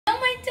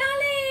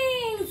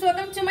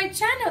welcome to my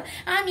channel.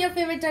 I'm your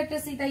favorite Dr.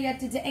 Srijita here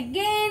today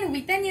again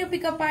with a new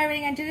pickup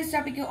reading, and today's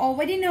topic you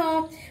already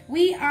know.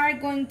 We are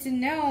going to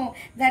know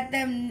that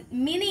the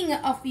meaning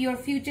of your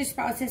future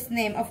spouse's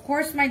name. Of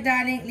course, my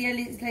darling,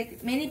 clearly it's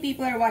like many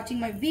people are watching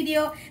my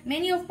video.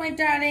 Many of my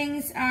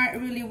darlings are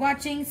really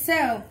watching.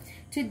 So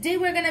today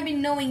we're gonna be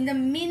knowing the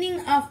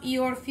meaning of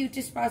your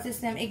future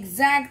spouse's name,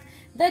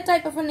 the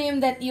type of a name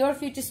that your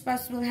future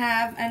spouse will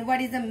have, and what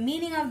is the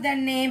meaning of their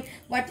name,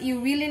 what you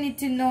really need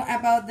to know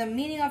about the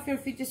meaning of your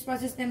future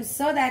spouse's name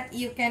so that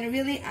you can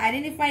really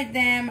identify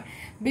them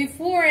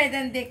before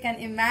then they can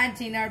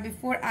imagine or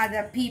before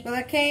other people.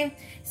 Okay,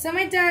 so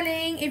my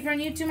darling, if you're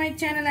new to my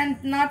channel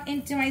and not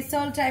into my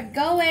soul type,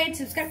 go ahead,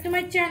 subscribe to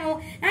my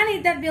channel and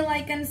hit that bell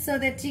icon so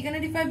that you get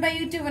notified by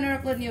YouTube when I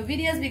upload new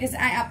videos, because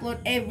I upload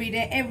every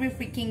day, every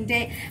freaking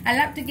day. I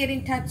love to get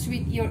in touch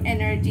with your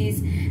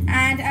energies.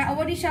 And I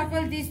already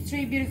shuffled these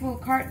three beautiful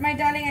cards, my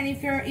darling, and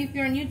if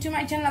you're new to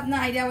my channel, I have no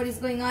idea what is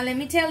going on, let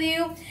me tell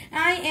you,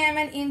 I am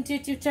an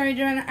intuitive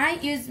trader and I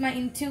use my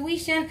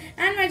intuition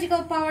and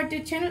magical power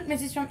to channel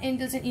messages from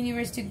angels and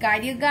universe to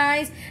guide you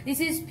guys. This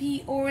is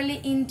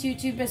purely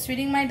intuitive based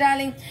reading, my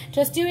darling.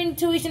 Trust your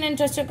intuition and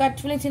trust your gut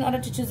feelings in order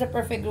to choose the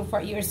perfect group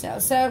for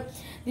yourself. So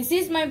this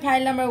is my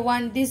pile number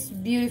one. This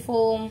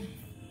beautiful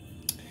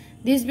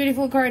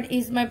card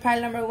is my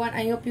pile number one.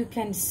 I hope you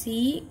can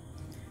see.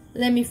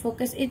 Let me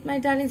focus it, my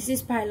darling. This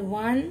is pile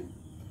one.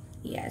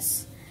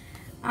 Yes.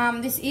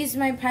 This is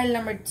my pile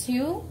number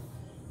two.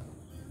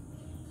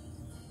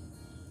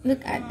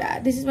 Look at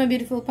that. This is my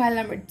beautiful pile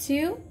number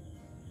two.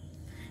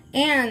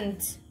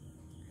 And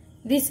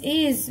this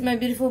is my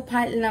beautiful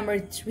pile number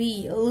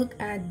three. Look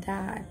at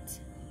that.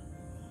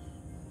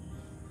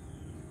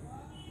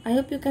 I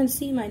hope you can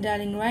see, my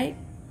darling, right?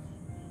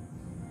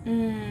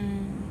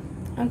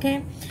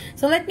 Okay,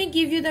 so let me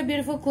give you the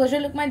beautiful closure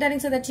look, my darling,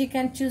 so that you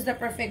can choose the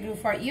perfect group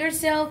for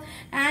yourself.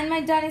 And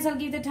my darlings, I'll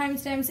give the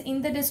timestamps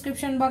in the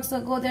description box,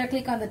 so go there,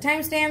 click on the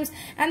timestamps,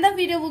 and the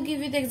video will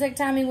give you the exact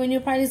timing when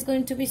your party is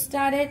going to be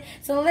started.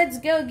 So let's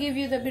go give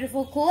you the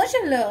beautiful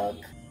closure look.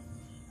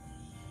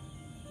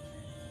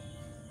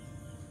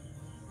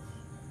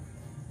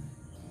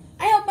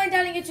 My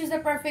darling, you choose the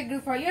perfect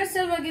group for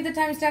yourself. I'll give the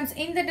timestamps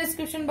in the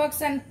description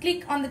box and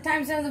click on the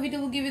timestamps. The video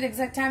will give you the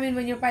exact timing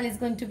when your pile is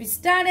going to be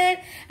started.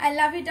 I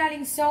love you,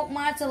 darling, so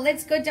much. So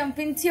let's go jump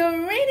into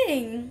your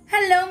reading.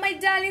 Hello, my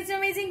darlings,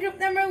 amazing group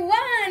number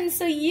one.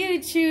 So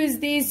you choose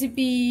this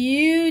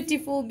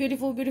beautiful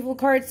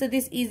card. So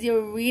this is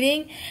your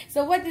reading.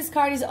 So what this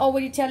card is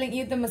already telling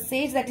you, the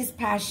message that is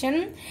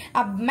passion,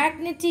 a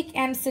magnetic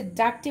and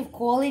seductive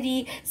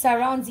quality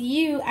surrounds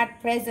you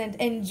at present.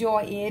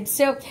 Enjoy it.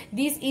 So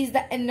this is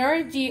the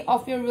energy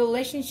of your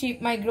relationship,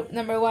 my group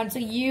number one. So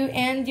you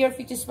and your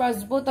future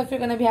spouse, both of you are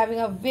going to be having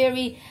a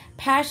very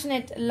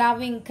passionate,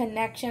 loving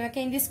connection.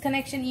 Okay, in this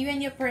connection, you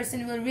and your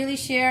person will really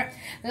share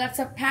lots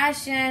of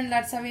passion,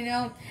 lots of,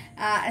 a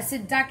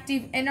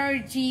seductive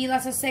energy,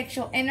 lots of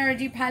sexual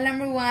energy. Pile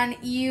number one,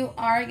 you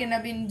are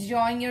gonna be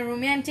enjoying your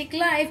romantic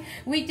life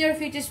with your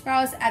future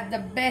spouse at the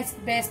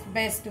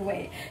best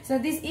way. So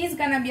this is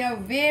gonna be a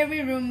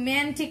very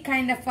romantic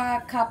kind of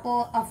a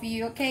couple of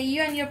you. Okay,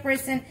 you and your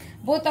person,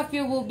 both of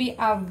you will be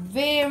a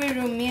very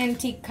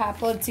romantic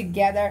couple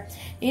together.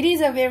 It is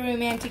a very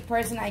romantic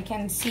person, I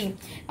can see.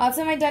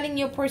 Also, my darling,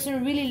 your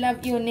person really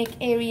love your neck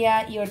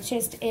area, your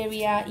chest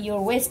area,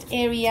 your waist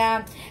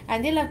area,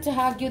 and they love to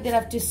hug you, they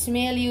love to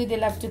smell you, they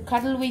love to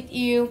cuddle with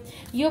you.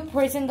 Your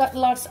person got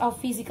lots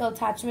of physical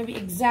touch, maybe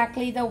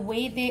exactly the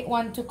way they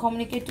want to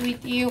communicate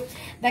with you.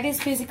 That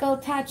is physical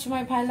touch,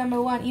 my pile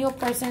number one. Your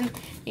person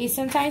is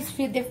sometimes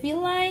they feel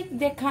like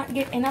they can't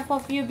get enough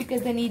of you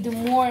because they need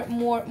more of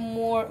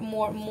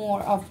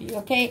you.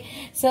 Okay,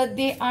 so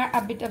they are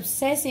a bit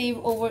obsessive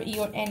over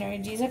your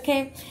energies.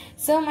 Okay,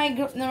 so my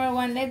group number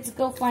one, let's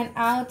go find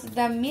out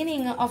the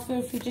meaning of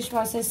your future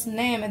spouse's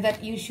name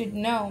that you should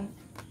know.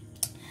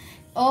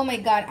 Oh my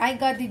God, I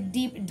got the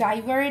deep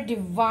diver,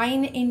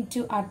 divine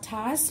into a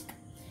task.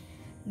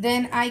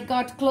 Then I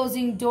got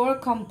closing door,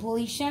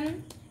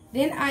 completion.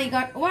 Then I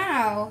got,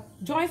 wow,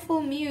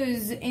 joyful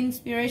muse,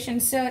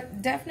 inspiration. So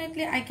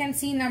definitely I can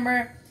see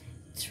number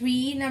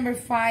 3, number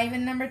 5,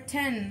 and number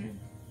 10.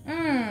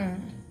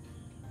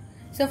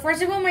 So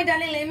first of all, my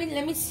darling,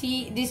 let me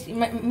see this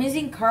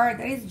amazing card.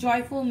 That is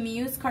joyful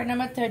muse, card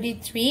number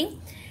 33.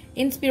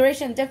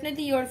 Inspiration.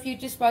 Definitely your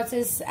future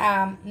spouse's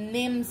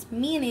name's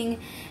meaning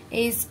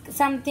is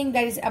something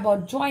that is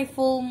about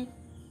joyful,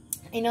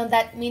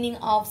 that meaning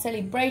of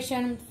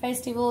celebration,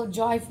 festival,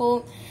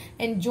 joyful,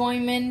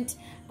 enjoyment,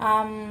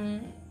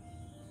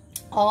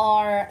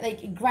 or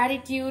like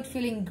gratitude,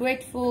 feeling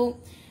grateful.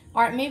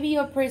 Or maybe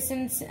your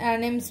person's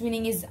name's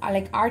meaning is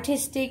like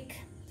artistic.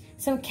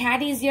 Some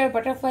cat is here,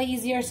 butterfly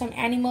is here, some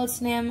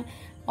animal's name,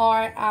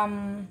 or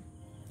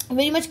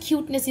very much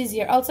cuteness is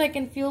here. Also, I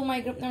can feel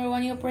my group number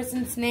one, your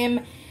person's name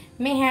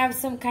may have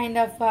some kind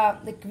of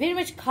like very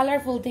much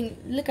colorful thing.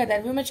 Look at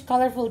that, very much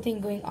colorful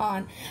thing going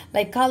on.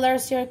 Like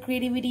colors here,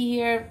 creativity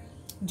here,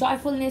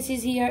 joyfulness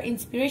is here,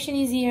 inspiration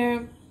is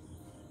here.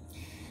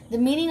 The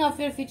meaning of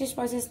your future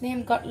spouse's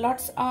name got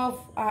lots of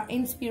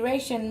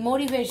inspiration,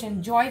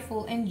 motivation,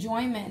 joyful,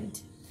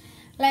 enjoyment.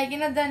 Like, you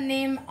know, the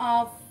name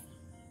of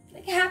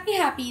like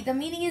happy. The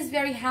meaning is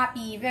very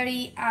happy,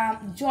 very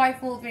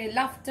joyful, very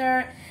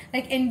laughter,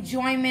 like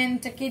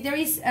enjoyment. Okay, there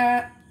is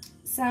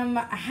some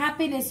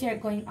happiness here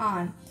going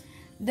on.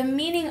 The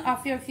meaning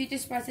of your future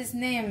spouse's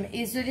name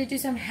is related to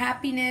some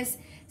happiness,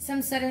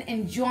 some certain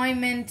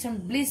enjoyment, some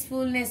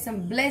blissfulness,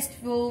 some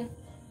blissful.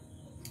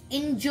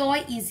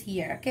 Enjoy is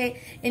here,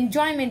 okay?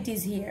 Enjoyment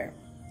is here.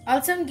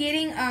 Also, I'm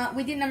getting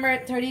within number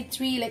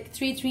 33, like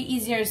 33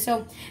 is here.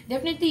 So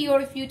definitely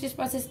your future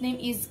spouse's name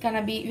is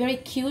gonna be very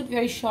cute,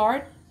 very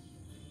short.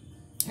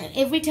 And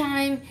every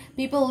time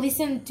people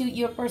listen to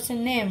your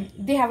person name,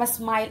 they have a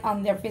smile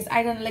on their face.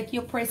 I don't know, like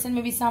your person,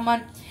 maybe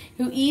someone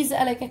who is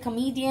like a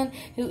comedian,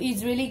 who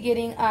is really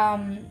getting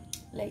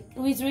like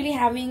who is really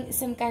having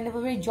some kind of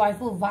a very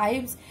joyful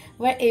vibes.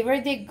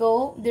 Wherever they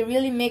go, they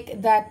really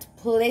make that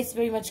place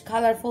very much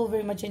colorful,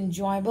 very much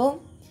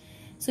enjoyable.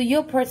 So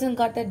your person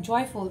got that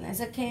joyfulness,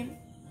 okay?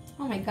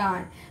 Oh my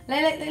god,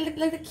 like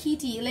the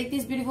kitty, like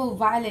this beautiful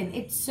violin.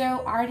 It's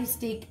so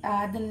artistic.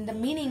 The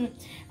meaning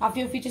of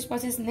your future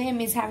spouse's name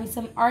is having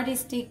some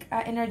artistic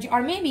energy.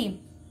 Or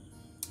maybe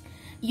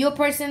your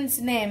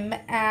person's name,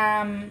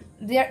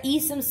 there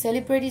is some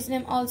celebrity's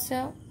name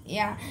also.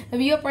 Yeah,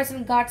 maybe your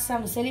person got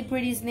some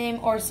celebrity's name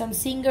or some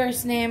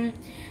singer's name.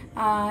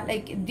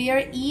 Like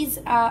there is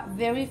a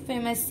very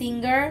famous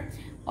singer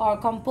or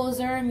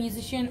composer,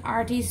 musician,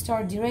 artist,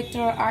 or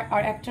director, or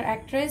actor,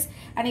 actress,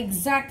 and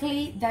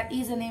exactly that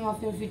is the name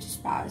of your future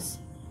spouse.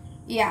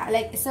 Yeah,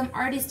 like some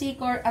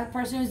artistic or a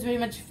person who's very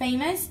much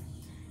famous,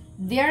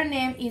 their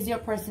name is your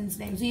person's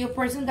name. So your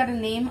person got a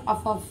name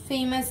of a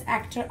famous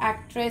actor,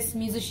 actress,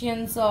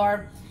 musicians,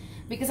 or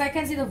because I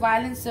can see the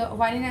violin, so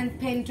violin and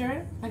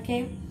painter,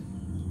 okay?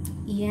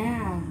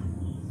 Yeah.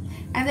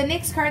 And the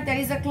next card, that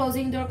is a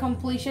closing door,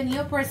 completion.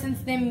 Your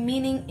person's name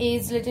meaning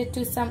is related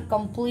to some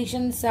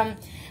completion. Some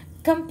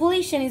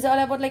completion is all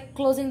about like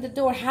closing the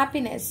door,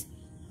 happiness,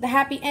 the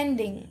happy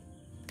ending.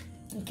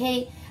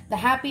 Okay, the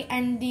happy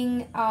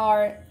ending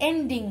or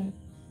ending.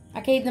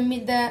 Okay, the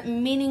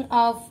meaning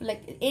of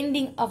like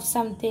ending of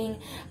something,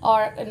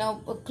 or you know,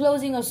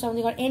 closing of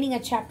something, or ending a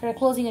chapter,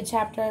 closing a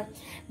chapter.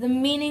 The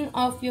meaning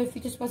of your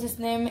future spouse's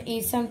name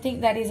is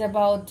something that is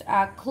about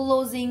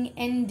closing,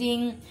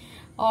 ending,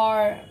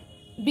 or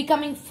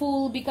becoming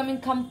full, becoming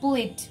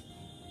complete.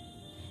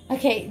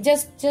 Okay,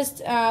 just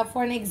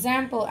for an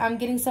example, I'm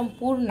getting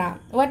sampurna.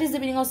 What is the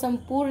meaning of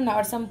sampurna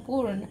or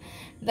sampurn?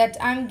 That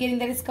I'm getting,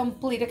 that is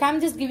complete. Okay, I'm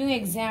just giving you an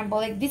example.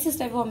 Like this is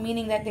type of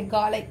meaning that they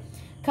got, like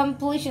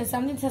completion,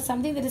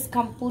 something that is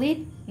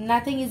complete,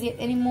 nothing is yet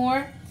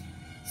anymore.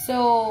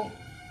 So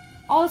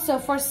also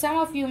for some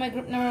of you, my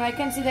group number, I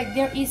can see like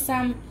there is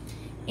some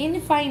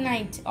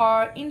infinite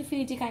or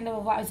infinity kind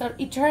of a vibe, or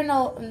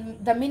eternal.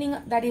 The meaning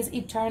that is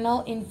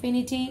eternal,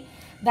 infinity,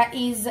 that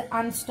is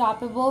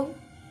unstoppable.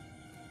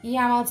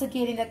 Yeah, I'm also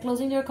getting that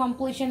closing your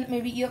completion.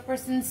 Maybe your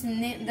person's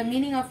name, the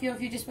meaning of your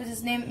future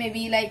person's name may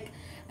be like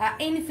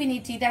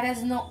infinity, that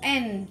has no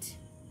end.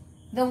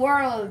 The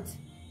world,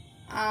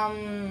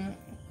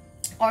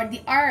 or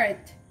the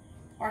earth,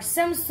 or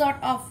some sort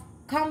of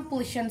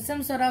completion,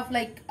 some sort of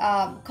like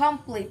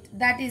complete,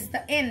 that is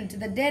the end,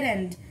 the dead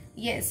end.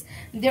 Yes,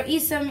 there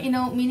is some, you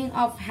know, meaning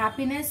of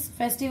happiness,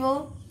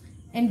 festival,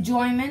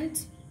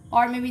 enjoyment,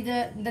 or maybe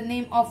the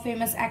name of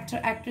famous actor,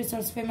 actress,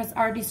 or famous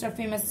artist, or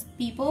famous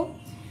people.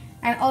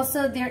 And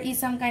also there is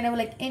some kind of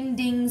like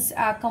endings,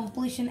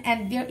 completion,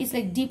 and there is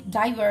like deep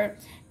diver,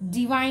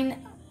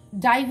 divine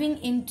diving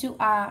into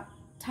a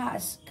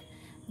task.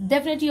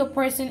 Definitely your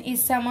person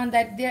is someone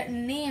that their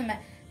name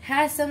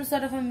has some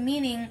sort of a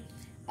meaning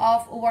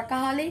of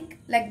workaholic,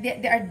 like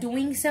they are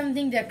doing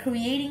something, they're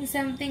creating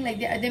something, like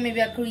they may be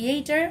a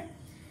creator,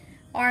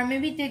 or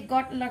maybe they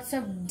got lots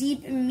of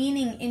deep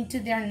meaning into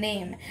their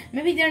name.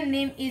 Maybe their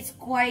name is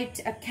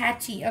quite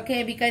catchy,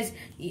 okay, because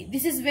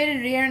this is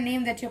very rare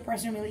name that your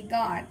person really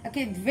got.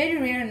 Okay, very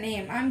rare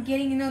name. I'm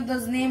getting, you know,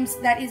 those names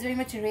that is very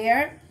much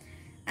rare,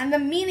 and the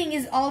meaning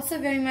is also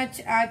very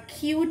much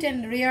cute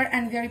and rare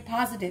and very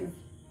positive.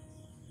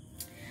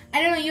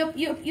 I don't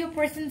know, your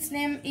person's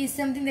name is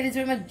something that is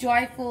very much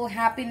joyful,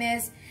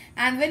 happiness,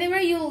 and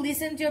whenever you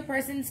listen to your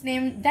person's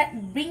name,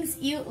 that brings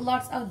you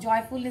lots of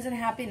joyfulness and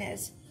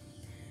happiness.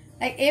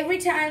 Like every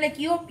time, like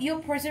your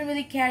person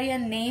really carry a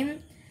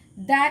name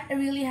that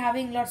really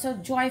having lots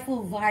of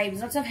joyful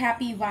vibes, lots of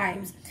happy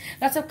vibes,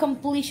 lots of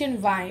completion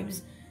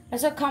vibes,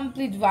 lots of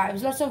complete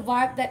vibes, lots of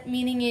vibe. That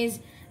meaning is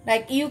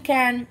like you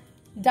can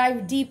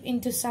dive deep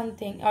into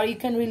something, or you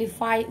can really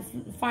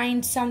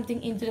find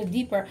something into the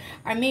deeper.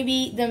 Or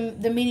maybe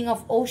the meaning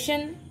of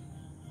ocean,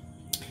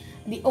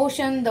 the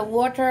ocean, the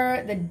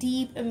water, the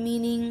deep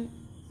meaning.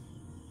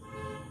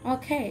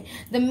 Okay,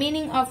 the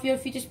meaning of your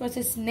future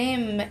spouse's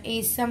name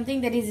is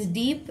something that is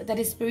deep, that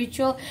is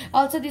spiritual.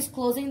 Also this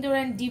closing door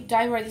and deep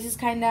diver, this is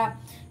kind of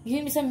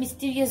giving me some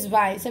mysterious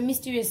vibes, a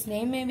mysterious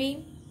name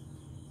maybe.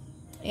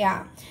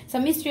 Yeah,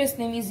 some mysterious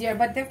name is here,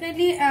 but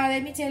definitely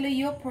let me tell you,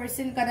 your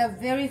person got a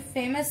very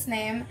famous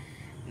name.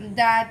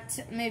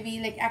 that maybe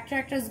like actor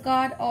actress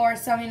got, or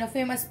some, you know,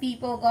 famous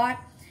people got.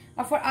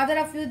 Or for other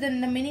of you,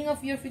 then the meaning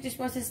of your future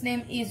spouse's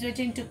name is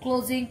written to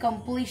closing,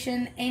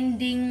 completion,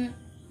 ending,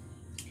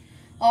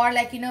 or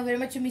like, you know, very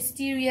much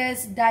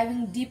mysterious,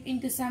 diving deep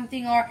into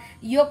something, or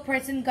your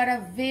person got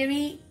a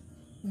very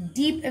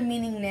deep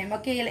meaning name.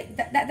 Okay, like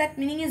that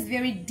meaning is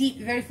very deep,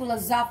 very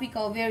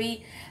philosophical,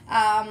 very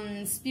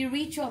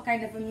spiritual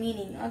kind of a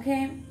meaning.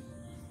 Okay,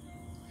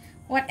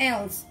 what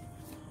else?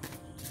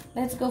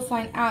 Let's go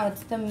find out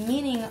the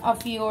meaning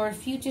of your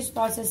future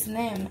spouse's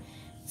name,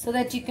 so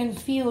that you can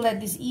feel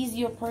that this is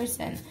your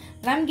person.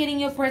 And I'm getting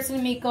your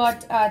person may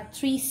got a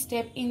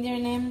 3-step in their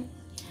name.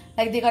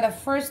 Like they got a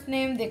first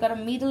name, they got a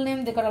middle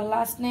name, they got a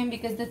last name,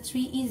 because the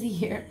 3 is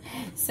here.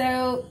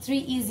 So 3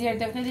 is here,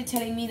 definitely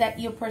telling me that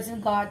your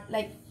person got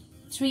like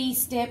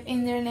 3-step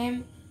in their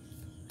name.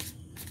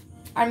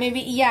 Or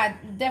maybe, yeah,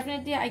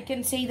 definitely I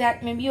can say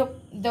that maybe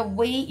the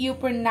way you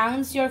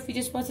pronounce your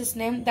future spouse's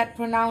name, that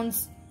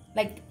pronounce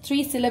like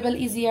 3 syllable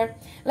is here.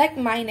 Like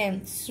my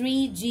name,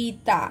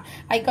 Srijita,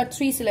 I got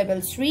 3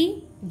 syllables,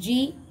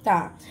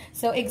 Srijita.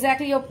 So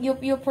exactly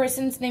your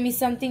person's name is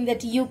something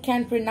that you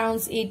can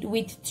pronounce it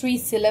with 3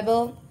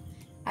 syllable.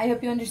 I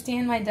hope you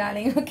understand, my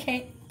darling.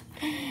 Okay,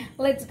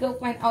 let's go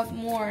find out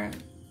more.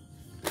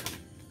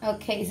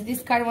 Okay, so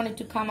this card wanted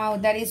to come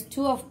out, that is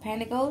 2 of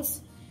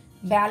Pentacles,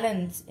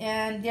 balance,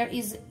 and there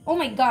is, oh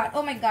my god,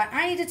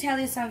 I need to tell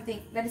you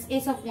something. That is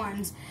Ace of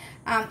Wands,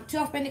 2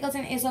 of Pentacles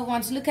and Ace of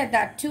Wands. Look at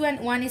that, 2 and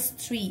 1 is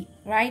 3,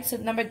 right? So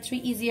number 3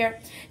 is here.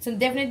 So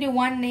definitely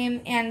 1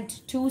 name and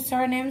 2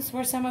 surnames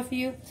for some of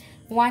you,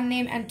 1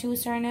 name and 2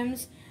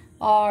 surnames,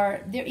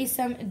 or there is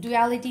some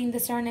duality in the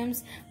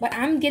surnames. But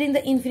I'm getting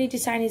the infinity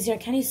sign is here.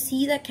 Can you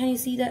see that? Can you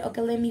see that?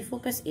 Okay, let me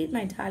focus it,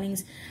 my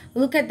darlings.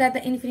 Look at that,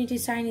 the infinity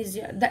sign is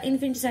here. The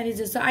infinity sign is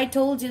here. So I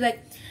told you,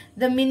 like,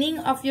 the meaning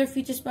of your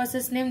future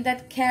spouse's name,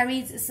 that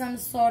carries some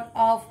sort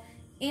of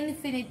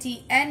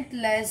infinity,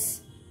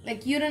 endless,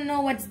 like you don't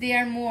know what's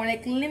there, more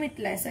like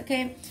limitless.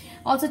 Okay,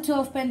 also 2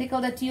 of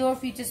Pentacles, that your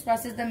future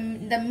spouse's, the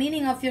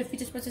meaning of your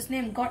future spouse's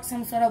name got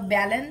some sort of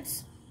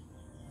balance.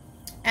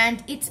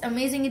 And it's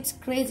amazing, it's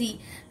crazy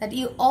that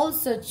you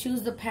also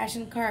choose the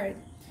Passion card.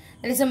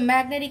 There is a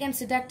magnetic and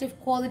seductive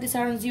quality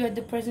surrounds you at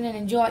the present, and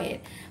enjoy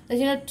it. That,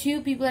 you know, 2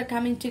 people are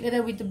coming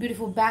together with a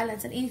beautiful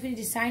balance, and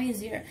infinity sign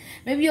is here.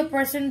 Maybe your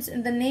person's,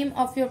 the name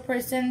of your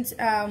person's,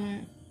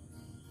 the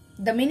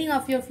meaning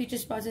of your future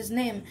spouse's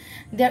name,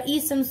 there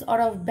is some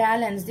sort of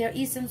balance. There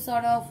is some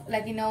sort of,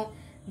 like, you know,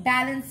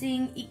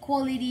 balancing,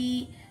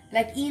 equality,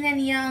 like yin and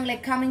yang,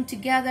 like coming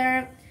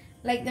together.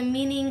 Like the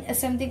meaning is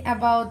something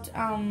about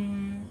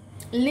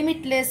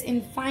limitless,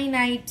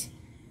 infinite,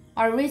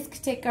 or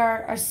risk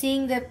taker, or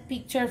seeing the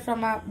picture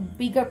from a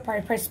bigger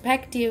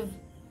perspective.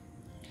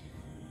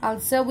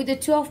 Also with the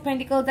 2 of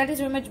Pentacles, that is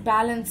very much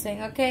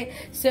balancing. Okay,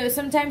 so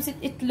sometimes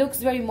it looks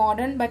very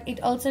modern, but it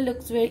also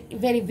looks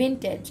very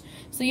vintage.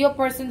 So your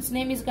person's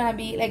name is gonna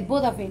be like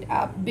both of it,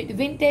 a bit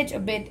vintage, a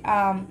bit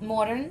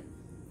modern.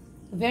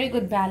 Very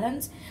good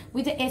balance.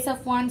 With the Ace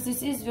of Wands,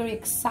 this is very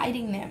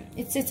exciting name.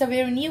 It's a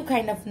very new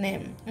kind of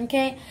name.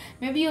 Okay,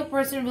 maybe your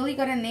person really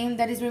got a name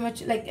that is very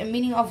much like a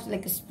meaning of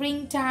like a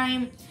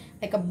springtime,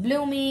 like a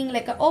blooming,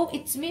 like a, oh,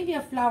 it's maybe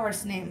a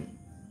flower's name.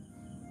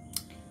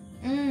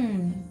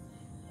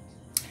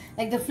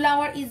 Like the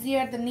flower is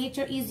here, the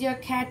nature is here,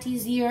 cat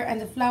is here,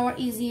 and the flower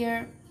is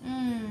here.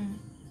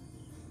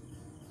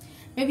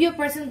 Maybe your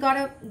person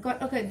got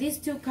okay, these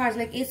 2 cards,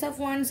 like Ace of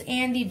Wands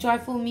and the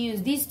Joyful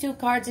Muse. These 2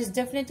 cards is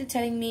definitely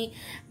telling me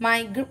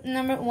my group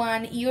number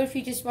 1, your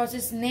future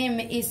spouse's name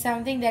is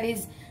something that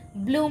is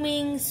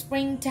blooming,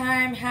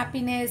 springtime,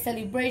 happiness,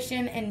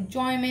 celebration,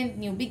 enjoyment,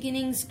 new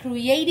beginnings,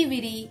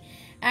 creativity,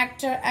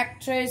 actor,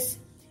 actress,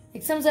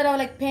 like some sort of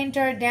like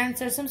painter,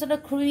 dancer, some sort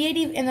of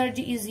creative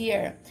energy is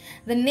here.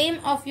 The name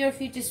of your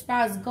future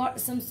spouse got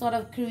some sort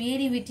of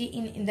creativity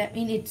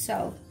in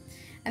itself.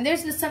 And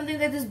there's something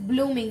that is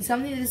blooming,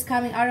 something that is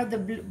coming out of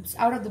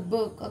the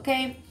book.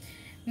 Okay,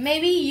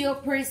 maybe your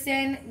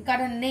person got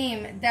a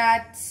name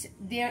that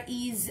there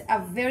is a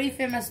very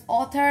famous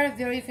author,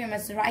 very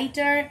famous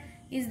writer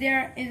is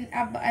there in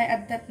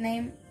at that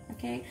name.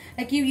 Okay,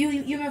 like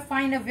you may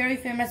find a very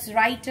famous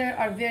writer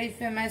or very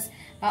famous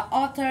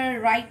author,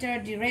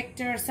 writer,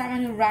 director,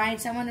 someone who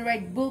writes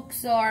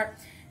books, or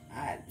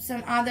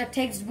some other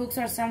textbooks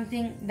or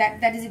something.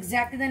 That is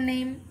exactly the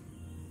name.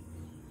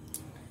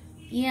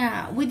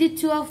 Yeah, with the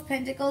 2 of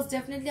Pentacles,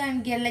 definitely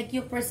I'm getting like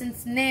your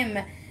person's name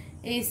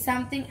is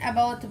something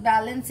about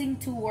balancing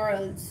 2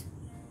 worlds.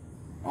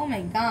 Oh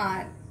my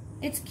god,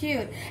 it's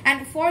cute.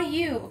 And for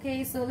you,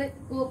 okay, so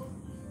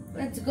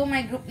let's go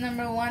my group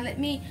number 1. Let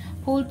me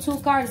pull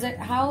 2 cards that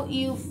how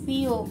you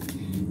feel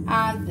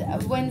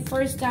when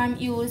first time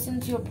you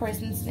listen to your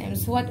person's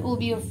names. What will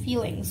be your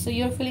feelings? So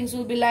your feelings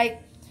will be like,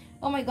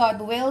 oh my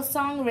god, whale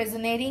song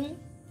resonating.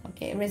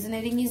 Okay,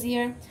 resonating is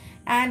here.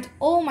 And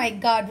oh my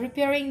god,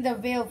 repairing the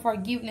veil,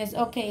 forgiveness.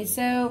 Okay,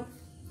 so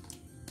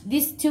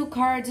these 2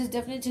 cards is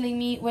definitely telling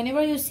me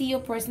whenever you see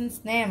your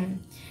person's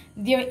name,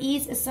 there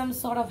is some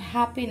sort of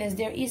happiness,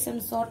 there is some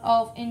sort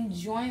of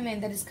enjoyment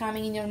that is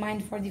coming in your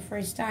mind for the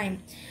first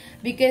time.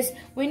 Because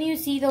when you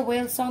see the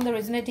whale sound, the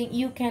resonating,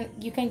 you can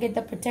get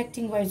the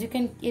protecting voice, you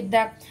can get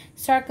the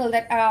circle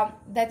that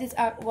that is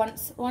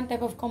one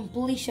type of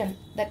completion,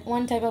 that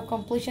one type of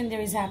completion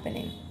there is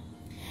happening.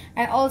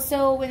 And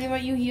also whenever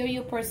you hear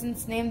your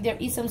person's name, there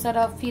is some sort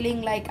of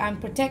feeling like I'm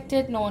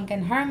protected, no one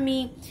can harm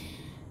me.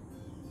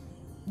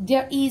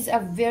 There is a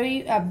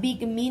very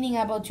big meaning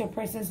about your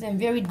person's name,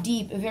 very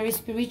deep, a very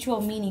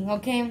spiritual meaning.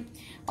 Okay,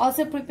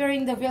 also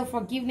preparing the way of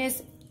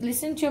forgiveness.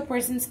 Listen to your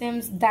person's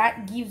names,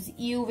 that gives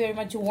you very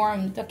much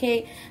warmth.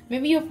 Okay,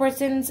 maybe your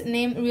person's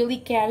name really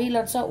carry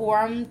lots of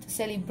warmth,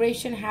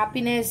 celebration,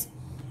 happiness,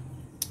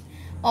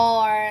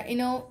 or you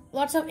know,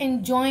 lots of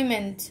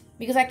enjoyment.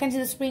 Because I can see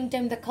the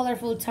springtime, the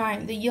colorful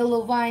time, the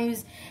yellow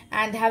vibes,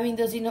 and having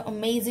those, you know,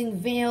 amazing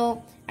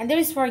veil. And there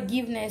is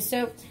forgiveness.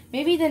 So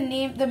maybe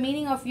the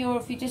meaning of your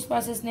future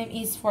spouse's name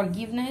is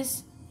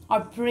forgiveness,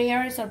 or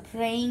prayers, or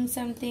praying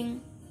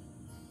something,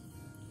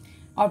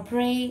 or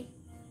pray.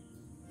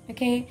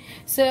 Okay,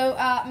 so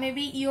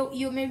maybe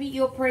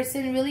your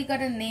person really got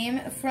a name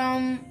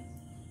from,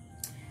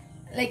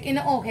 like, you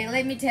know, okay,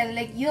 let me tell you,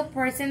 like, your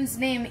person's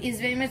name is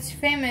very much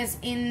famous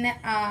in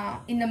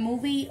a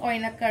movie, or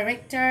in a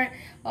character,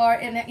 or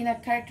in a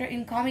character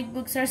in comic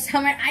books or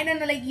somewhere. I don't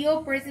know, like,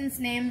 your person's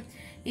name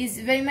is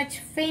very much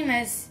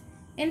famous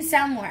in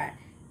somewhere.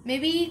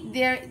 Maybe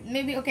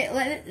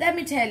okay, let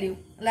me tell you,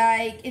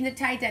 like in the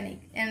Titanic,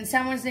 and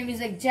someone's name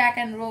is like Jack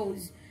and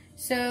Rose.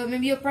 So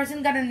maybe your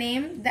person got a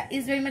name that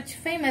is very much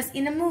famous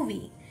in a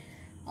movie,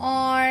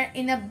 or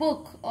in a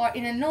book, or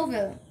in a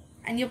novel.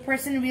 And your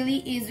person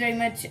really is very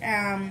much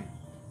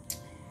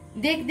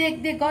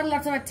they got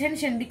lots of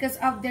attention because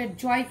of their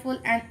joyful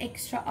and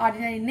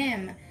extraordinary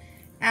name.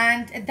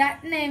 And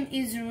that name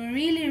is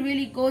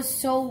really goes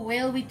so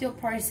well with your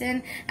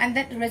person, and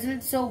that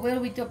resonates so well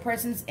with your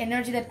person's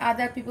energy that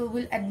other people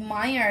will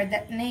admire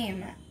that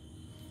name.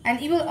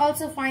 And you will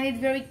also find it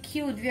very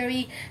cute,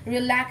 very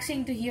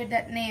relaxing to hear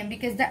that name,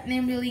 because that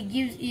name really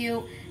gives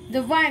you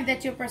the vibe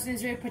that your person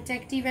is very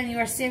protective and you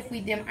are safe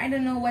with them. I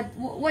don't know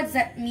what's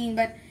that mean,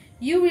 but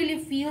you really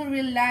feel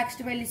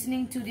relaxed by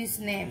listening to this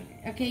name.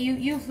 Okay,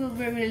 you feel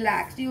very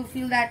relaxed. You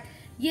feel that,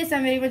 yes,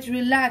 I'm very much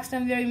relaxed,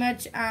 I'm very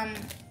much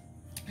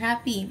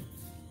happy.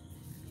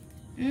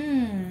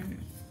 Very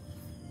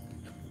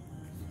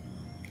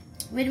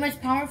much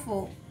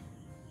powerful.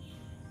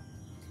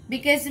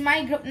 Because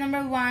my group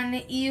number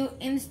 1, you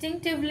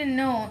instinctively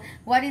know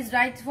what is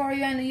right for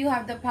you, and you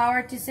have the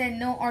power to say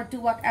no or to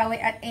walk away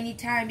at any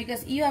time,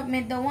 because you have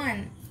made the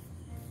one.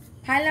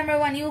 Pile number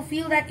 1, you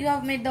feel that you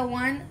have made the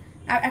one.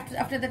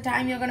 After the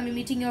time you're going to be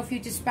meeting your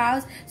future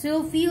spouse, so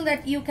you feel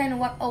that you can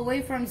walk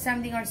away from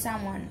something or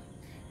someone,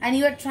 and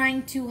you are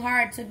trying too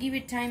hard. So give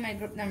it time, my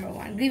group number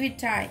 1. Give it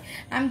time.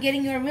 I'm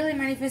getting you're really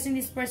manifesting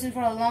this person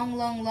for a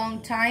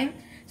long time.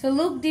 So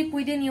look deep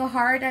within your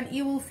heart, and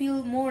you will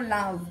feel more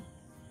love.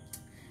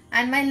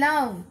 And my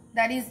love,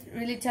 that is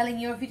really telling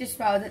your future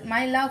spouse that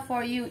my love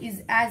for you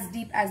is as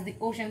deep as the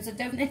ocean. So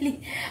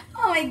definitely,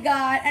 oh my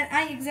God. And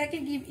I exactly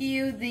give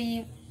you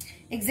the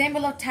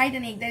example of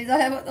Titanic, that is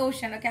all about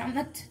ocean. Okay, I'm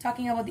not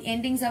talking about the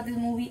endings of this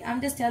movie. I'm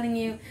just telling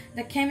you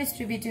the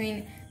chemistry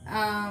between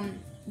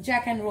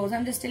Jack and Rose.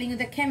 I'm just telling you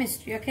the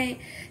chemistry. Okay,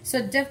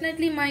 so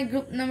definitely my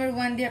group number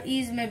 1, there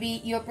is maybe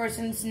your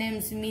person's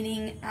name's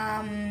meaning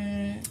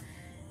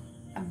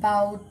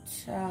about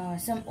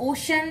some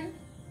ocean,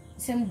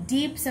 some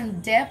deep, some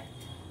depth,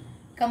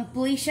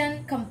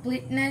 completion,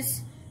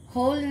 completeness,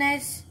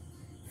 wholeness,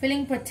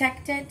 feeling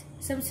protected,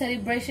 some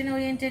celebration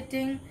oriented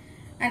thing.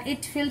 And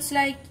it feels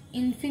like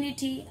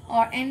infinity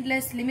or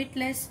endless,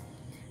 limitless,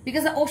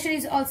 because the ocean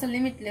is also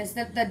limitless.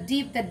 The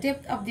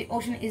depth of the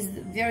ocean is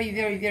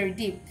very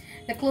deep.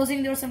 The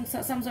closing door, some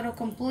sort of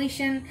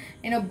completion,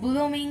 you know,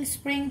 blooming,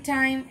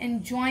 springtime,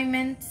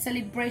 enjoyment,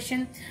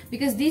 celebration.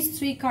 Because these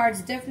 3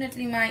 cards,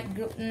 definitely my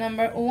group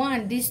number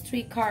 1, these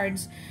 3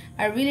 cards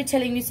are really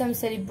telling me some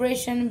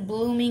celebration,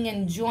 blooming,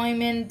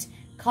 enjoyment,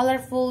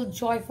 colorful,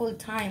 joyful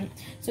time.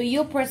 So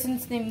your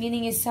person's name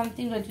meaning is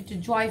something related to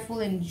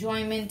joyful,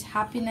 enjoyment,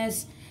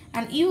 happiness,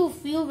 and you will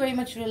feel very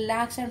much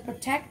relaxed and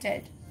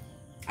protected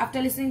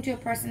after listening to your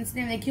person's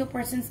name. Like, your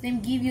person's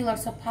name give you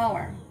lots of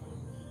power.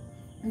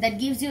 That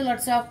gives you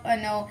lots of,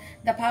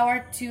 the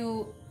power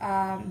to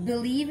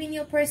believe in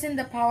your person,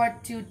 the power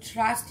to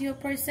trust your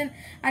person.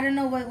 I don't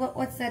know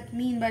what's that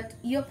mean, but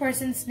your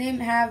person's name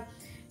have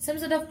some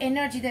sort of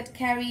energy that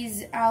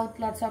carries out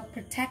lots of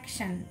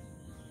protection.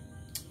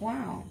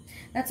 Wow,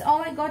 that's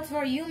all I got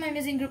for you, my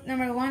amazing group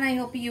number 1. I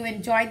hope you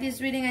enjoyed this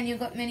reading and you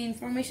got many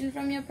information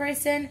from your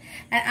person.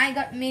 And I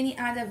got many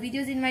other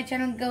videos in my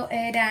channel. Go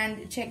ahead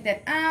and check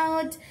that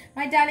out.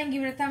 My darling,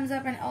 give it a thumbs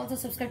up and also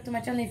subscribe to my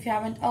channel if you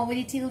haven't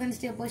already. Till then,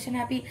 stay blessed and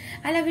happy.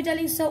 I love you,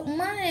 darling, so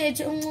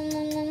much.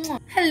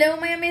 Hello,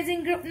 my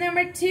amazing group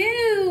number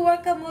 2.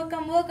 Welcome,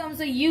 welcome, welcome.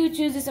 So you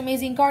choose this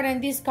amazing card,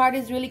 and this card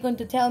is really going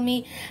to tell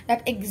me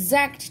that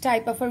exact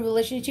type of a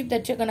relationship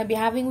that you're going to be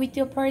having with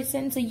your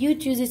person. So you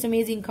choose this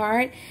amazing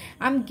card.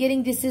 I'm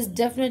getting this is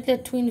definitely a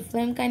twin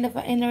flame kind of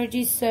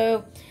energy.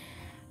 So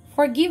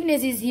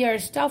forgiveness is here.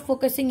 Stop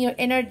focusing your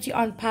energy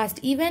on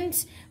past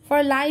events.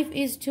 For life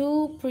is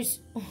too precious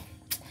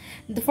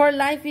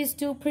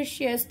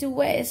to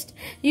waste.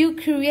 You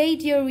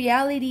create your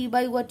reality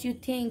by what you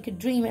think,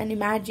 dream, and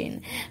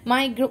imagine.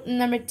 My group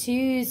number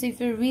 2. So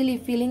if you're really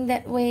feeling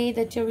that way,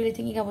 that you're really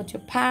thinking about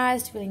your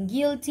past, feeling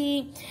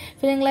guilty,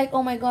 feeling like,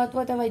 oh my God,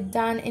 what have I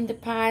done in the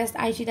past?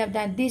 I should have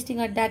done this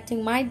thing or that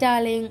thing. My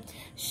darling,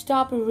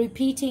 stop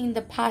repeating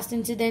the past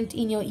incident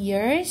in your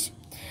ears,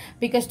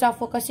 because stop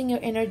focusing your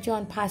energy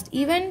on past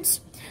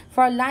events.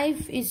 For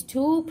life is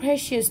too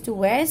precious to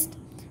waste.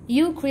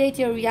 You create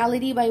your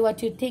reality by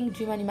what you think,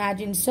 dream, and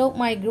imagine. So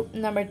my group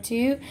number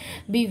 2,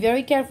 be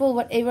very careful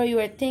whatever you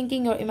are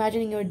thinking or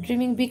imagining or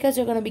dreaming, because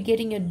you're going to be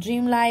getting your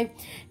dream life,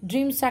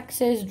 dream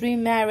success,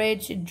 dream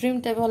marriage,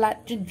 dream type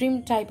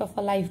of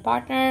a life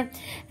partner,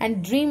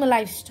 and dream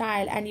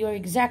lifestyle, and you're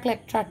exactly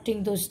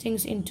attracting those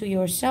things into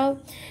yourself.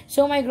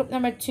 So my group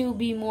number 2,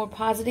 be more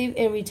positive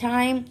every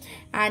time,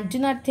 and do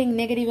not think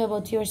negative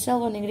about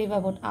yourself or negative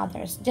about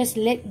others. Just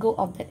let go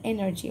of that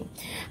energy.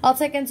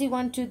 Also, I can see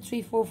 1, 2,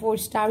 3, 4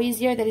 stars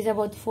here. That is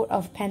about 4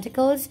 of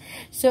Pentacles.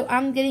 So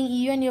I'm getting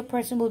you and your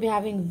person will be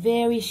having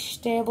very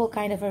stable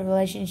kind of a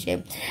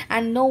relationship,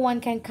 and no one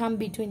can come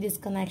between this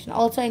connection.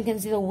 Also, I can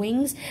see the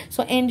wings.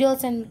 So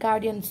angels and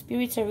guardian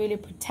spirits are really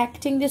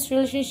protecting this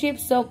relationship.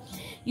 So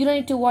you don't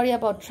need to worry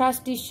about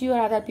trust issue,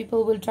 or other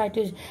people will try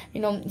to,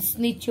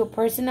 snitch your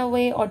person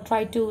away or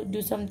try to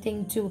do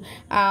something to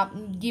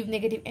give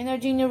negative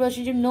energy in your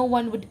relationship. No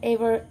one would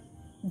ever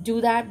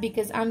do that,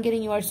 because I'm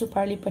getting you are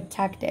superly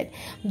protected.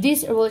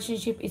 This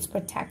relationship is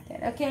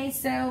protected. Okay,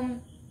 so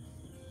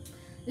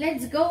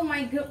let's go,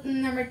 my group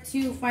number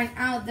 2, find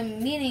out the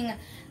meaning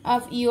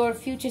of your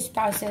future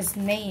spouse's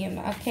name.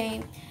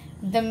 Okay,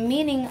 the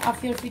meaning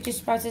of your future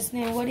spouse's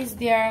name, what is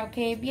there?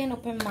 Okay, be an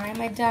open mind,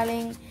 my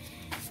darling.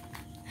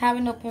 Have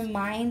an open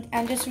mind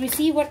and just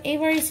receive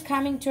whatever is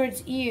coming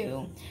towards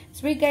you.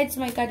 Spirit guides,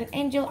 my guided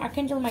angel,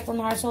 Archangel Michael,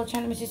 and our soul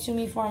channel message to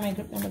me for my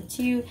group number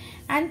 2,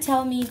 and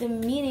tell me the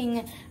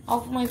meaning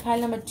of my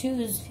pile number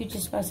 2's future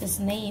spouse's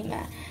name.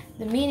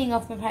 The meaning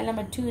of my pile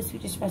number 2's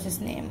future spouse's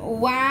name.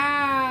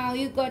 Wow,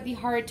 you got the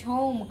heart,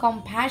 home,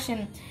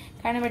 compassion.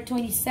 Card number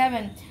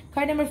 27.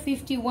 Card number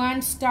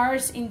 51,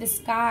 stars in the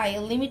sky,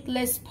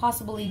 limitless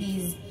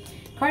possibilities.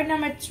 Card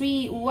number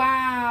 3,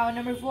 wow.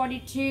 Number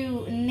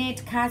 42,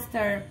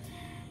 netcaster,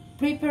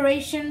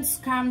 preparations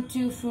come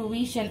to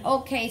fruition.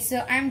 Okay,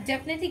 so I'm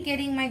definitely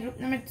getting my group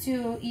number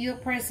 2, your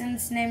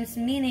person's name's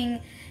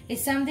meaning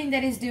is something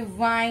that is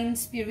divine,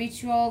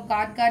 spiritual,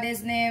 God,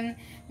 goddess name.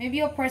 Maybe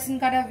your person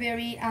got a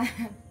very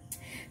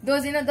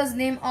those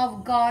name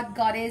of God,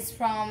 goddess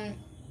from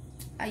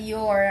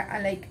your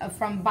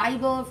from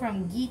Bible,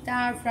 from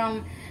Gita,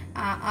 from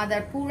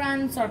other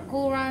Purans or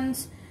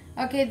Korans.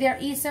 Okay, there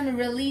is some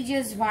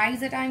religious vibes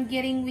that I'm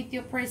getting with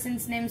your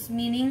person's name's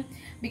meaning,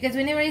 because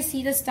whenever I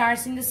see the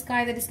stars in the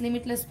sky, that is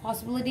limitless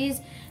possibilities.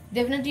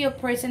 Definitely your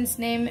person's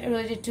name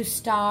related to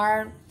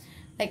star,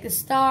 like a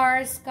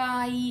star,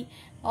 sky,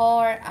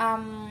 or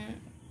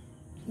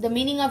the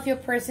meaning of your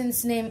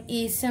person's name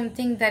is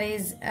something that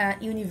is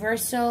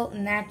universal,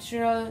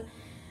 natural,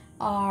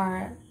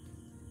 or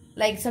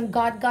like some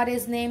God,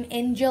 goddess name,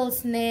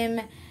 angel's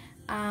name,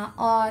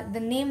 or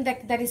the name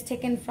that is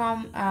taken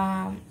from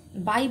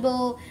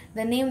Bible,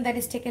 the name that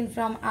is taken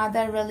from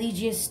other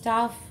religious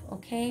stuff.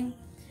 Okay,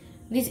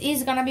 this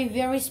is gonna be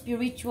very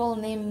spiritual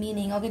name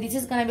meaning. Okay, this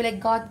is gonna be like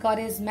God,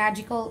 goddess,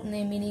 magical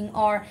name meaning,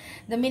 or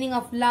the meaning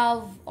of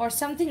love, or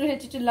something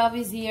related to love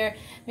is here.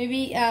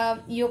 Maybe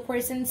your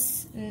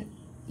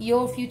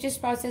future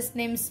spouse's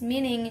name's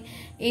meaning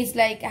is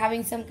like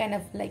having some kind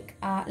of like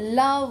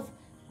love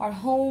or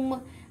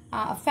home,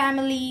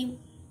 family,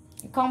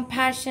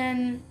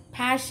 compassion,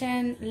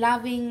 passion,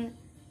 loving,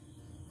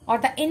 or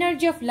the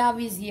energy of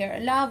love is here,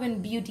 love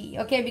and beauty.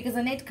 Okay, because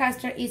the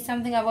netcaster is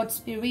something about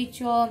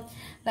spiritual,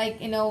 like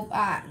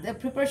the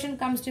preparation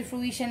comes to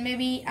fruition,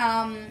 maybe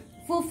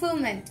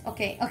fulfillment.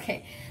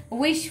 Okay,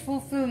 wish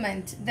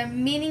fulfillment. The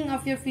meaning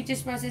of your future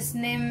spouse's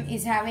name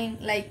is having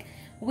like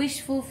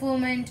wish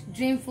fulfillment,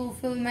 dream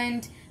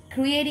fulfillment,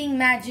 creating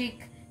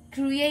magic,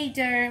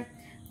 creator,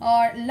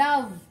 or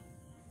love,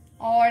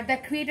 or the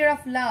creator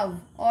of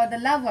love, or the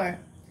lover,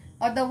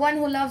 or the one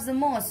who loves the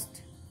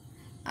most,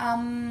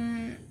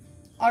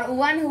 or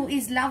one who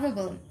is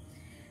lovable.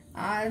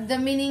 The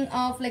meaning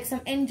of like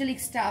some angelic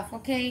stuff,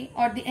 okay,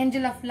 or the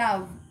angel of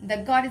love, the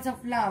goddess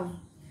of love,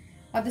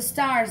 or the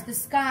stars, the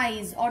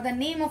skies, or the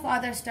name of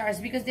other stars,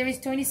 because there is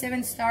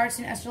 27 stars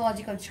in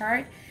astrological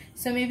chart.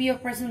 So maybe your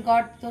person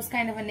got those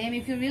kind of a name.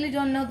 If you really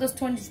don't know those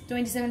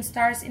 27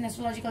 stars in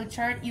astrological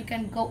chart, you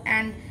can go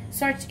and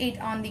search it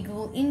on the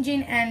Google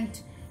engine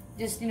and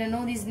just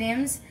know these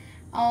names.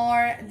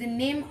 Or the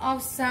name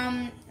of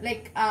some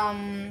like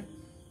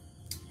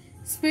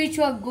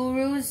spiritual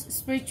gurus,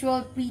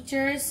 spiritual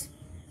preachers,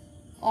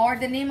 or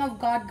the name of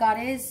God,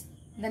 Goddess,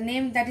 the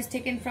name that is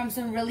taken from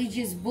some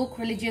religious book,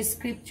 religious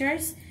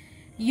scriptures.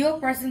 Your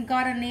person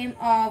got a name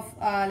of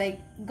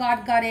like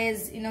God,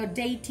 Goddess, you know,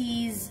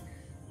 deities,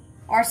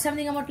 or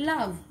something about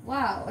love.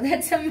 Wow,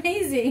 that's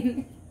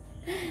amazing.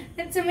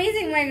 That's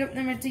amazing. My group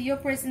number 2, your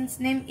person's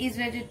name is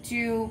related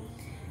to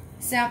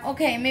some,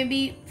 okay,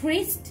 maybe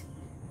priest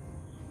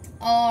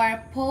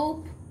or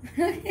pope.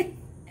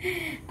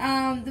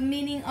 The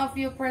meaning of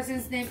your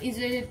person's name is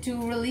related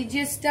to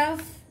religious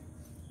stuff.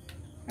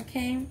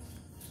 Okay,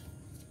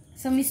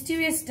 some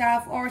mysterious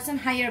stuff or some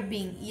higher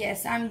being.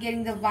 Yes, I'm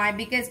getting the vibe,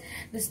 because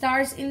the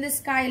stars in the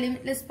sky,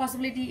 limitless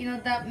possibility, you know,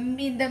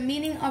 the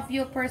meaning of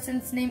your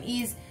person's name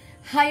is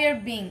higher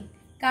being,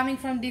 coming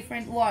from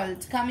different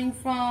worlds, coming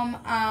from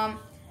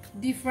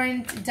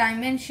different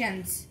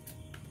dimensions,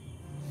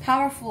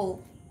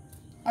 powerful,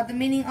 or the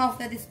meaning of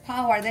that is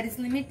power, that is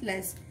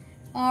limitless,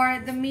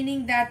 or the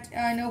meaning that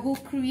you know, who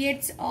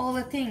creates all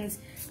the things,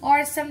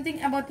 or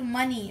something about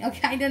money.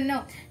 Okay, I don't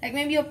know, like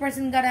maybe your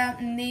person got a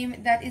name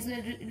that is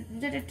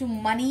related to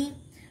money,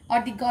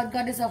 or the god,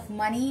 goddess of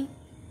money,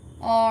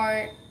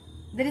 or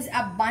that is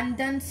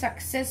abundant,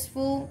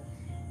 successful,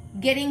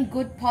 getting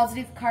good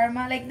positive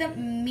karma. Like the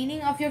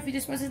meaning of your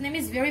future person's name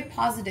is very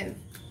positive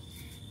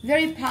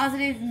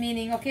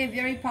meaning. Okay,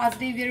 very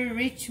positive, very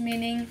rich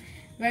meaning,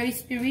 very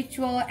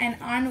spiritual and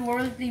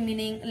unworldly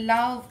meaning,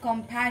 love,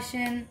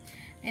 compassion,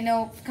 you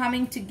know,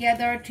 coming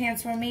together,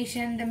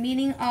 transformation. The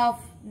meaning of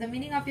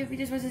your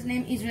future person's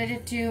name is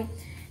related to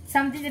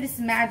something that is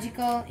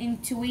magical,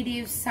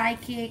 intuitive,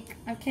 psychic.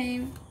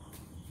 Okay,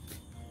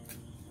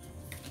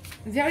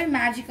 very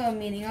magical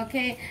meaning.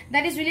 Okay,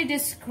 that is really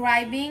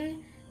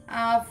describing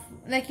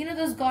like, you know,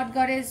 those god,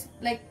 goddess,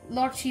 like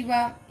Lord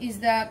Shiva is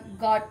the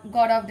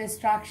god of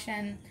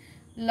destruction,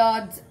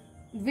 Lord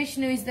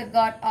Vishnu is the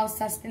god of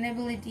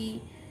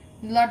sustainability,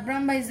 Lord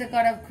Brahma is the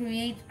god of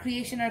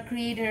creation or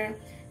creator.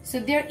 So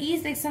there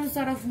is like some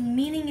sort of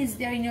meaning is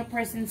there in your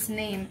person's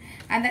name,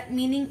 and that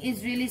meaning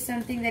is really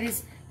something that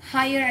is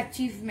higher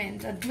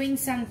achievement, or doing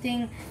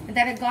something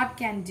that a god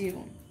can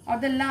do, or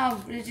the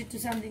love related to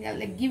something else,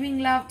 like giving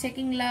love,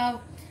 taking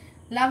love.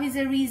 Love is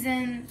a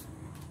reason,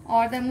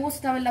 or the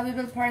most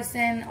lovable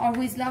person, or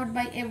who is loved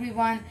by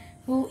everyone,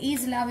 who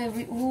is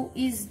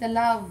the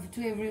love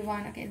to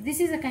everyone. Okay,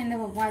 this is the kind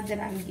of a vibe that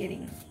I'm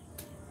getting.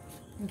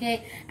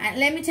 Okay, and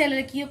let me tell you,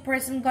 like your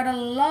person got a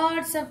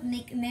lots of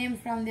nickname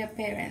from their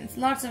parents,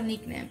 lots of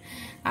nickname.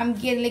 I'm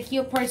getting like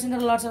your person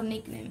got lots of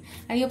nickname,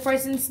 and your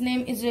person's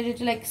name is related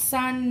to like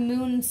sun,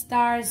 moon,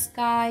 stars,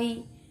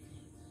 sky.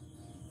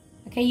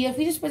 Okay, your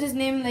future person's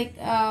name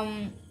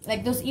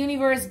like those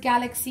universe,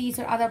 galaxies,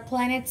 or other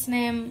planets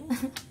name.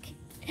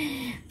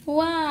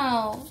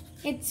 Wow,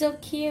 it's so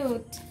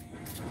cute.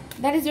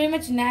 That is very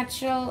much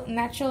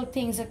natural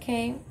things.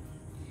 Okay,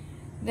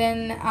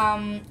 then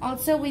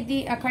also with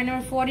the card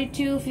number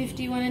 42,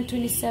 51, and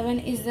 27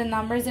 is the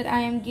numbers that I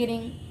am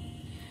getting.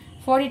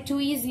 42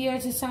 is here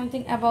to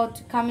something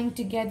about coming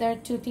together.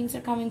 Two things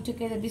are coming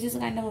together. This is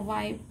kind of a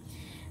vibe.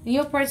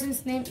 Your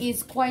person's name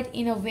is quite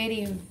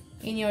innovative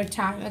in your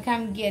time. Okay,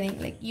 I'm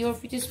getting like your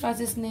future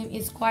spouse's name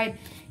is quite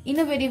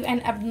innovative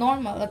and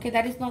abnormal. Okay,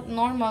 that is not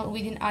normal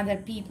within other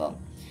people.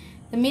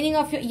 The meaning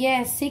of your,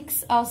 yes,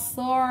 6 of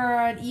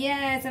Swords,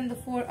 yes, and the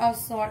 4 of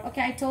Swords.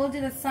 Okay, I told you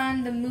the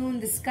sun, the moon,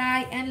 the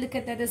sky, and look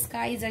at that, the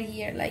skies are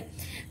here, like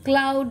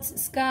clouds,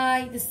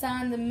 sky, the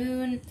sun, the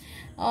moon,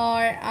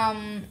 or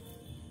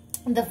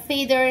the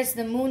feathers,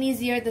 the moon is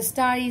here, the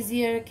star is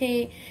here.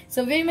 Okay,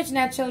 so very much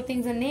natural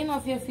things. The name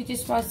of your future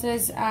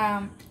spouse's,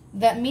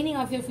 the meaning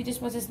of your future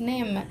spouse's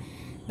name,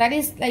 that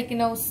is like, you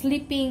know,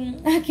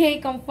 sleeping, okay,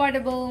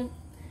 comfortable,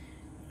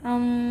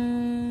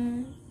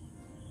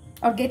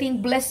 or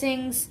getting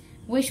blessings,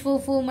 wish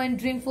fulfillment,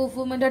 dream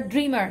fulfillment, or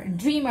dreamer,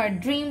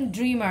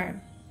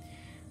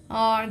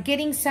 or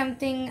getting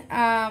something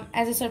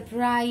as a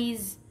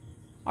surprise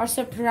or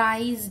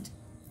surprised.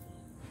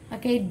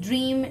 Okay,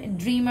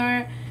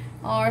 dreamer,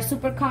 or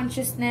super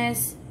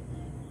consciousness,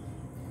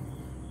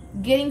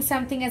 getting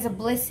something as a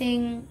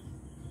blessing.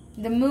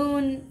 The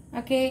moon,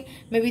 okay,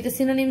 maybe the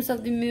synonyms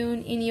of the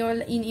moon in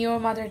your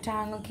mother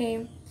tongue.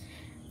 Okay,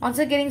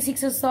 also getting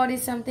 6 of Swords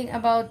is something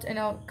about, you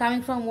know,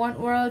 coming from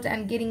one world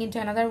and getting into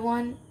another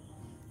one.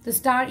 The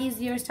star is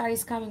here, star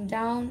is coming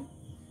down,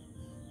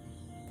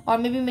 or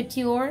maybe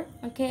meteor.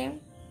 Okay,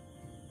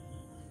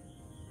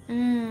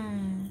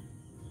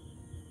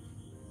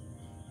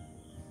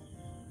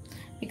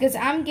 because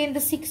I'm getting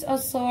the 6 of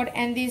Swords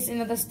and these, you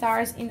know, the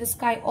stars in the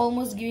sky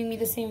almost giving me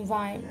the same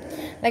vibe,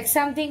 like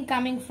something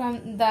coming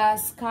from the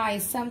sky,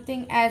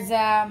 something as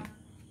a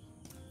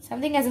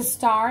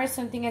star,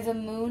 something as a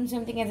moon,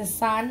 something as a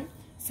sun,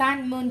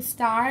 moon,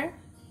 star,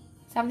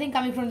 something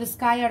coming from the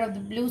sky out of the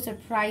blue,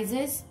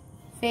 surprises,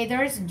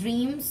 feathers,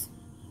 dreams,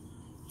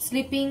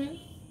 sleeping,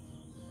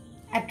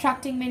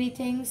 attracting many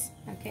things.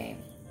 Okay,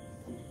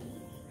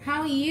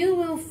 how you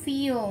will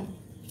feel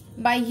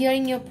by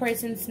hearing your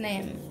person's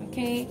name.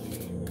 Okay,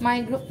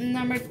 my group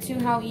number 2,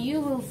 how you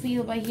will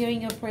feel by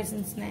hearing your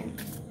person's name.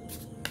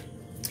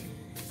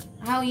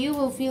 how you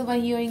will feel by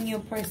hearing your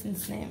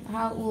person's name.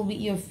 How will be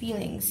your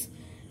feelings?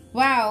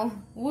 Wow,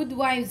 wood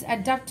wives,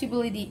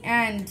 adaptability,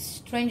 and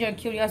stranger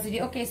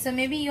curiosity. Okay, so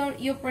maybe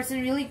your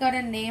person really got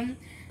a name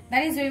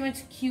that is very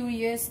much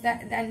curious,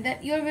 that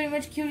you're very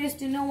much curious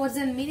to know what's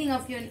the meaning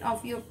of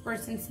your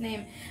person's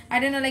name. I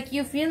don't know, like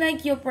you feel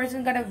like your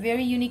person got a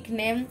very unique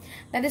name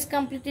that is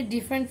completely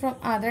different from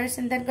others,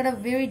 and that got a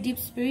very deep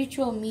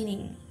spiritual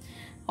meaning,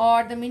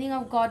 or the meaning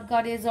of God,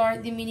 goddess, or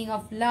the meaning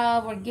of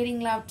love, or getting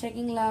love,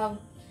 taking love,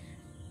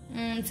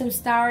 some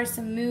stars,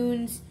 some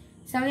moons,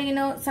 something, you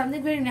know,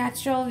 something very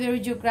natural,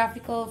 very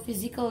geographical,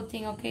 physical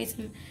thing. Okay,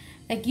 some,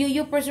 like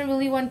your person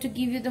really want to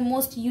give you the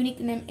most unique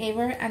name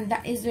ever, and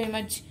that is very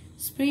much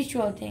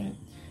spiritual thing.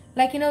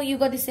 Like, you know, you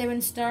got the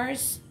 7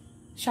 stars,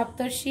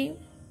 Shaptarshi.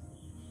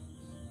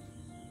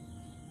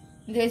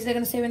 There's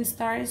like 7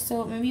 stars,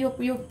 so maybe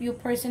your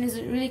person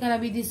is really gonna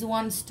be this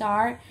 1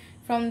 star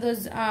from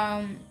those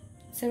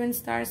 7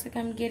 stars. Like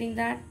I'm getting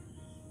that.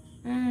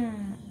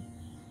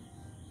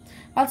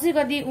 Also, you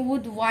got the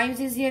wood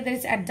wives is here. There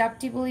is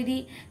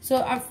adaptability.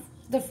 So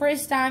the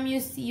first time you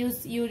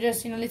just, you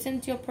know, listen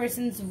to your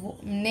person's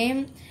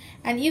name,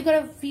 and you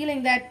got a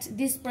feeling that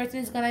this person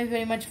is gonna be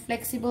very much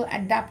flexible,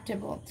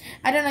 adaptable.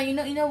 I don't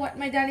know, you know what,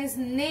 my darlings,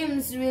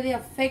 names really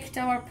affect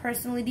our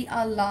personality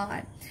a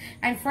lot.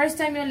 And first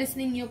time you're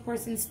listening to your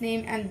person's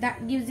name, and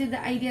that gives you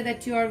the idea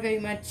that you are very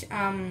much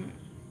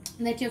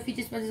that your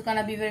future spouse is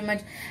gonna be very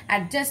much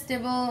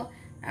adjustable,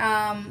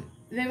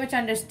 very much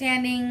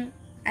understanding,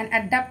 and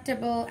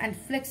adaptable and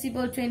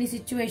flexible to any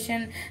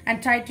situation,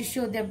 and try to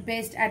show their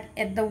best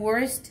at the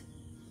worst,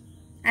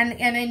 and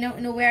I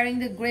know wearing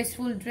the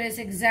graceful dress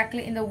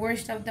exactly in the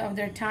worst of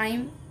their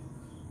time.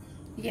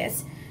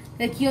 Yes,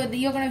 like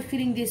you're gonna be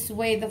feeling this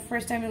way the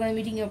first time you're gonna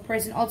meeting your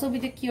person. Also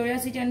with the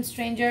curiosity and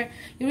stranger,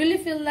 you really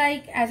feel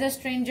like as a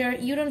stranger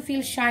you don't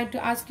feel shy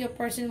to ask your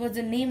person what's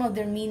the name of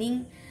their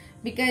meaning,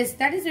 because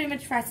that is very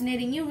much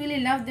fascinating. You really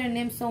love their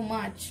name so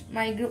much.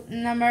 My group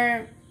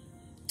number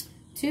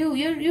 2,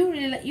 you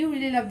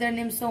really love their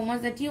name so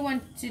much that you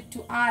want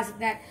to ask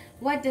that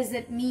what does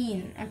it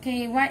mean,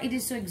 okay, why it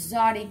is so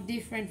exotic,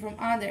 different from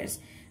others,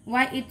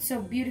 why it's so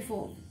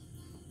beautiful.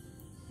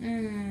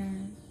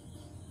 There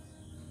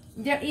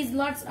is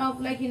lots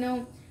of, like, you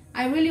know,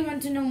 I really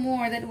want to know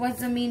more, that what's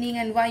the meaning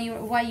and why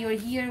you're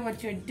here,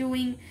 what you're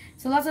doing.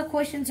 So lots of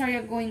questions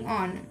are going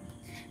on.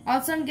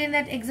 Also I'm getting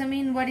that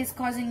examine what is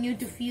causing you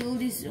to feel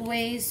this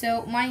way.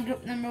 So my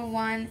group number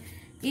 1,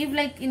 if,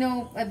 like, you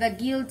know, the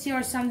guilty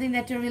or something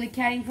that you're really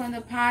carrying from the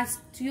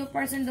past to your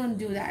person, don't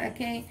do that,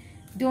 okay?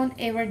 Don't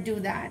ever do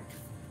that.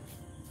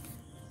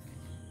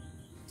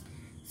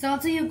 So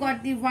also you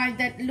got the vibe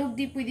that look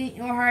deep within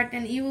your heart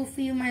and you will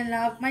feel my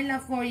love. My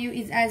love for you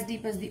is as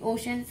deep as the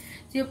ocean.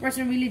 So your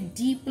person really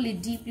deeply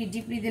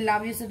they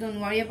love you, so don't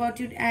worry about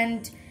it.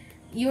 And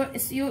your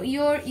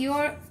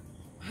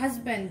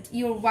husband,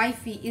 your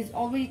wifey, is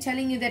already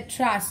telling you that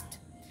trust.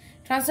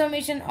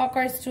 Transformation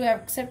occurs through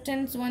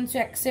acceptance. Once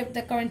you accept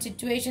the current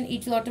situation,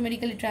 it will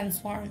automatically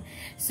transform.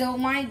 So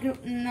my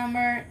group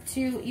number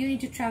 2, you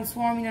need to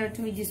transform in order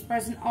to meet this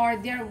person, or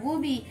there will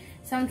be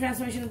some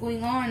transformation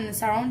going on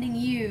surrounding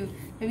you.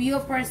 Maybe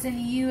your person,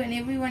 you, and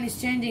everyone is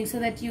changing, so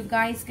that you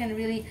guys can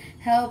really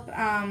help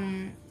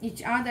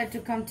each other to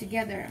come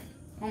together.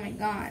 Oh my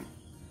God.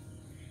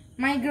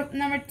 My group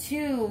number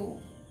 2.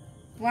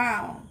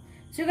 Wow.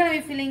 So you're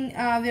going to be feeling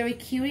very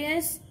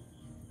curious.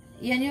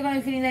 And you're going to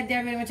be feeling that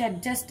they're very much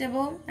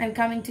adjustable and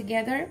coming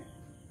together.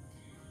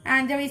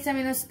 And there is some,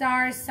 you know,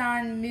 stars,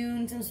 sun,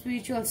 moon, some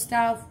spiritual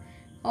stuff,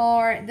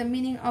 or the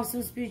meaning of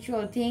some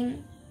spiritual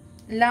thing.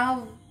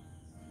 Love.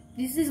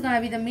 This is going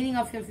to be the meaning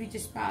of your future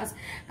spouse.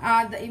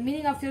 The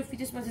meaning of your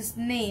future spouse's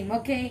name.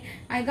 Okay,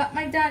 I got,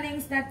 my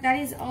darlings, that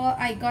is all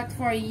I got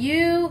for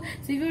you.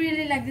 So if you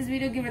really like this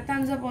video, give it a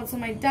thumbs up. Also,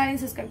 my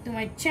darlings, subscribe to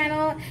my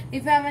channel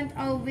if you haven't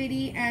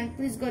already, and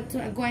please go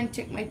and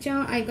check my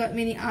channel. I got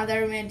many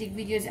other romantic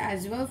videos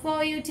as well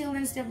for you. Till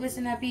then, stay blessed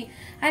and happy.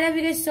 I love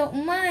you guys so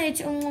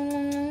much.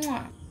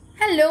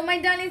 Hello my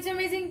darlings,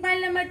 amazing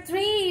pile number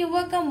 3.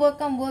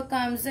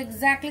 Welcome. So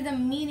exactly the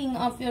meaning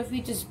of your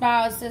future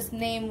spouse's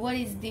name, what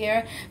is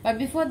there? But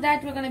before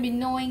that, we're going to be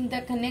knowing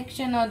the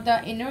connection or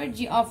the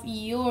energy of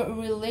your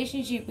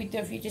relationship with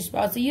your future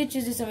spouse. So you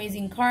choose this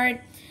amazing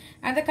card.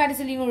 And the card is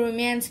telling you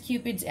romance,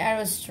 Cupid's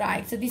arrow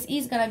strike. So this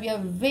is gonna be a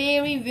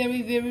very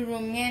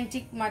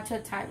romantic macho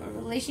type of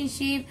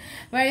relationship,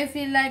 where you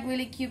feel like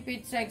really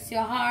Cupid strikes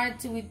your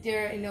heart with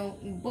their, you know,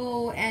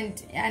 bow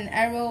and an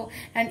arrow,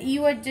 and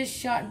you are just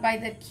shot by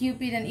that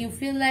Cupid, and you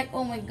feel like,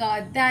 oh my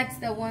God, that's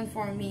the one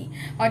for me,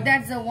 or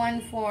that's the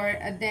one for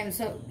them.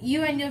 So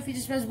you and your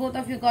future spouse, both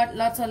of you got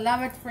lots of love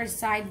at first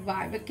sight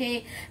vibe.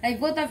 Okay, like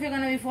both of you are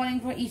gonna be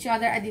falling for each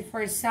other at the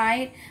first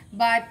sight,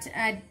 but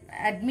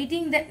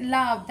admitting that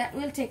love, that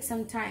will take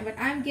some time. But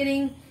I'm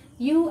getting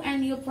you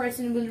and your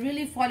person will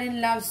really fall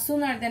in love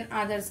sooner than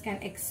others can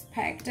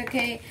expect.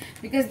 Okay,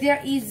 because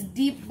there is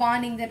deep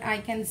bonding that I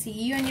can see.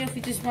 You and your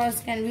future spouse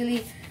can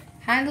really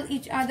handle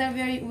each other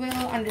very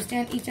well,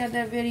 understand each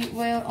other very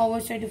well,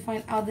 always try to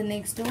find out the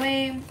next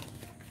way.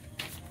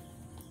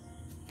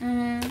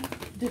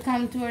 to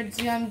come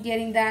towards you. I'm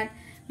getting that.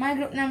 My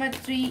group number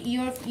 3,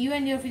 you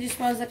and your future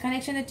spouse, the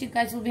connection that you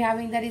guys will be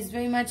having, that is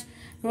very much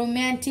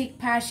romantic,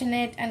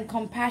 passionate, and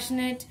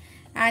compassionate,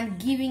 and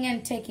giving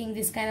and taking.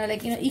 This kind of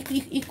like, you know,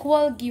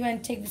 equal give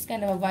and take. This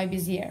kind of a vibe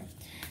is here.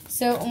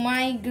 So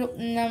my group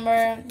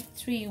number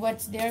 3,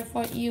 what's there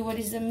for you? What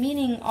is the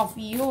meaning of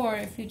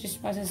your future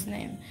spouse's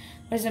name?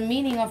 What is the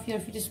meaning of your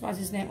future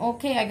spouse's name?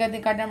 Okay, I got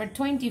the card number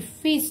 20,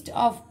 Feast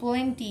of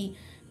Plenty,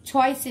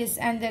 Choices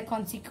and their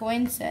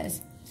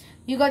Consequences.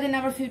 You got the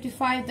number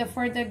 55, The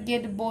Further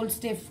Get Bold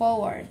Step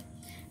Forward.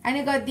 And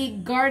you got the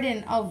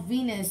Garden of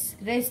Venus,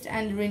 Rest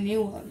and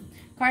Renewal.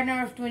 Card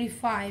number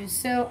 25.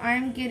 So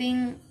I'm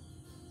getting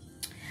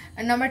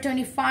number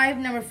 25,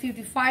 number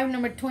 55,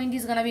 number 20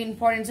 is going to be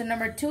important. So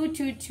number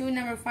 222,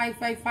 number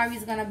 555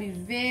 is going to be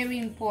very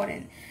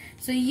important.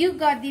 So you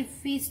got the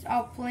Feast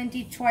of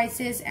Plenty,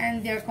 Choices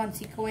and their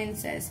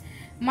Consequences.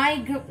 My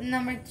group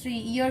number 3,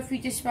 your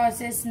future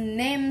spouse's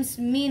name's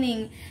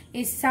meaning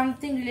is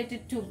something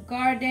related to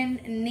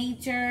garden,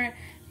 nature,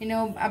 you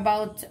know,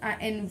 about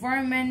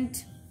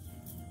environment,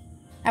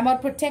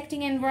 about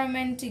protecting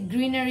environment,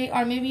 greenery,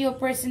 or maybe your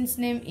person's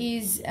name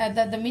is,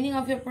 the meaning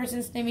of your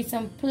person's name is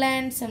some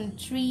plants, some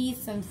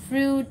trees, some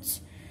fruits,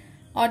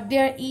 or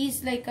there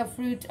is like a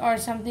fruit or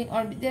something,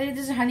 or there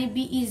is a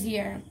honeybee is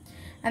here.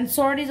 And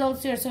sword is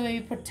also here, so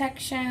maybe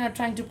protection or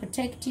trying to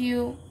protect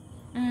you.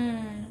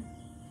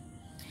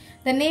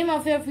 The name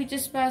of your future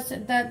spouse,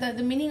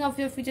 the meaning of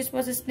your future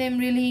spouse's name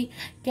really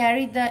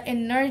carry the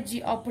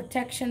energy of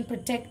protection,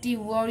 protective,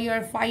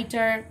 warrior,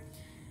 fighter.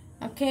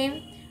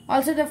 Okay.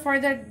 Also, the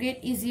further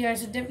get is here.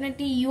 So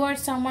definitely you are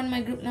someone,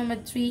 my group number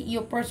 3,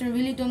 your person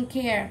really don't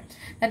care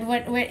that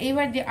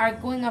wherever they are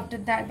going after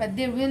that, but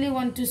they really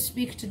want to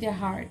speak to their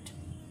heart.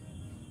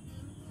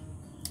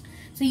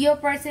 So your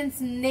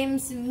person's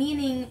name's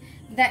meaning,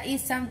 that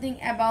is something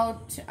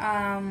about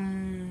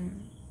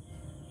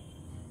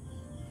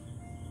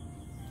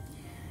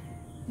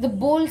the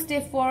bold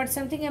step forward,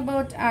 something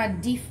about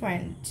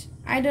different.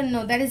 I don't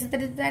know. That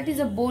is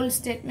a bold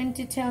statement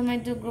to tell my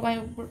group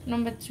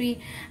number 3.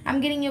 I'm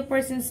getting your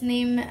person's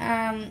name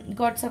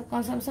got some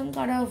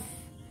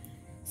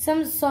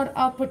sort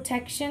of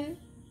protection,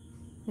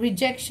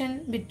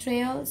 rejection,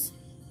 betrayals.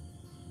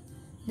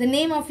 The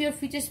name of your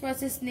future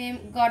spouse's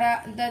name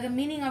got the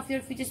meaning of your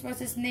future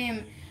spouse's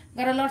name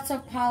got a lots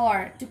of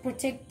power to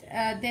protect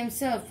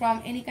themselves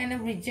from any kind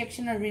of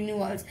rejection or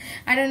renewals.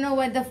 I don't know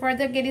what the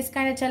further get is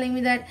kind of telling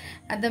me that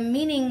the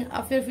meaning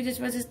of your future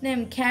spouse's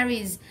name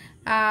carries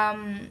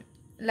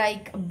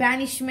like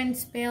banishment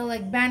spell,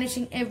 like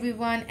banishing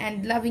everyone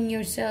and loving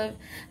yourself,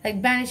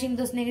 like banishing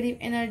those negative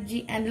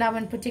energy and love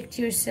and protect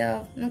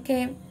yourself.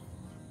 Okay.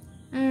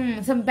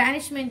 Some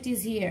banishment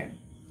is here.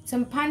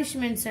 Some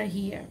punishments are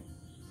here.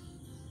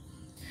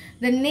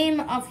 The name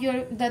of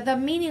your, the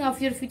meaning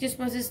of your future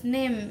spouse's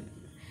name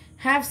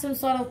have some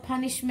sort of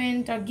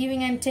punishment or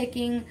giving and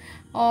taking,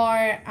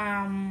 or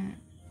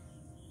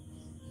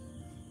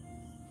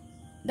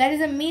that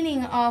is a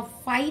meaning of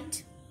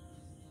fight.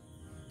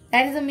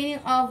 That is the meaning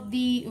of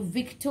the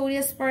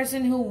victorious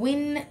person who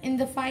win in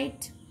the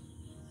fight.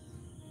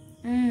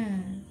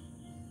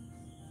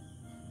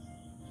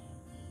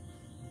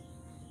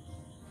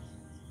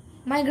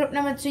 My group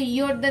number 3,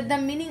 the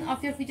meaning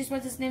of your future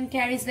spouse's name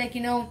carries like,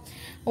 you know,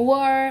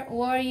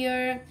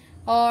 warrior,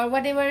 or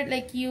whatever,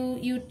 like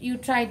you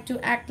try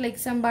to act like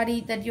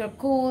somebody that you're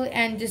cool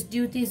and just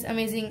do this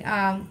amazing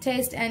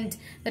test and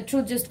the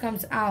truth just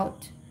comes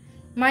out.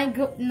 My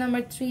group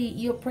number 3,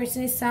 your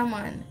person is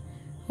someone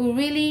who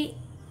really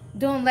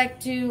don't like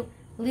to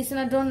listen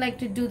or don't like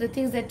to do the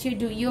things that you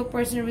do. Your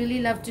person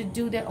really love to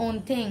do their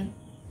own thing.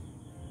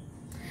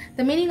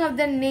 The meaning of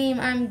the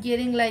name, I'm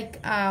getting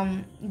like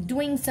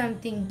doing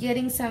something,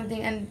 getting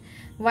something, and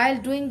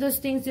while doing those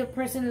things, your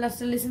person loves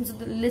to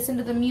listen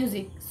to the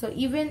music. So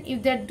even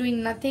if they're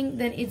doing nothing,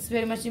 then it's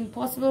very much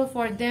impossible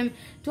for them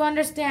to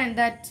understand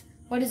that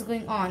what is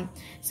going on.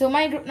 So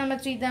my group number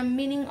 3, the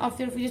meaning of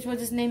your future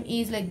spouse's name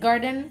is like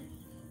garden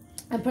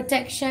and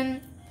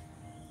protection,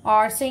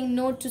 or saying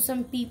no to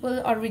some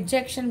people, or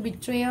rejection,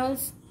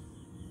 betrayals.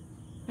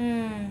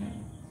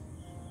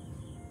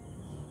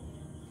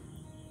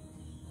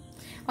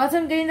 Also,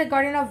 I'm getting the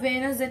Garden of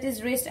Venus, that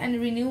is rest and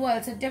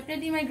renewal. So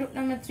definitely my group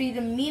number 3,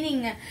 the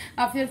meaning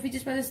of your future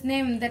spouse's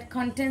name, that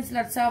contains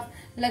lots of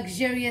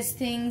luxurious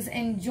things,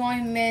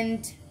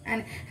 enjoyment,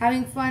 and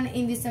having fun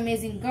in this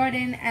amazing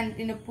garden, and,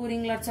 you know,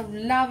 putting lots of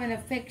love and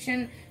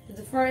affection to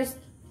the first.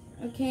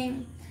 Okay.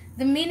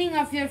 The meaning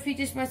of your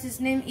future spouse's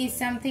name is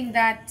something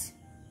that,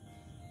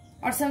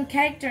 or some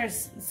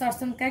characters, so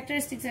some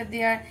characteristics are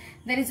there,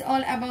 that is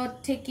all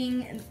about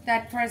taking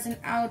that person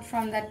out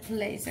from that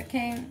place.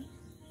 Okay.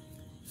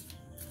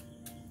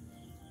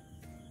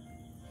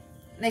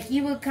 Like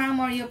you will come,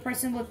 or your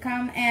person will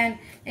come and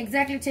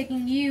exactly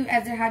taking you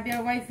as their hubby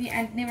or wifey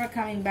and never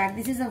coming back.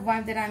 This is a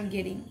vibe that I'm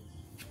getting.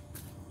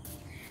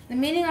 The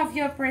meaning of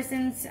your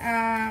person's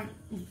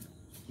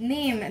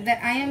name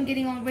that I am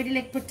getting already,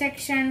 like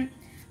protection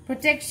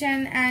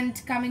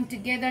and coming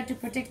together to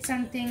protect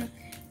something,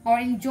 or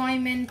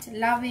enjoyment,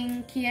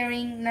 loving,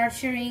 caring,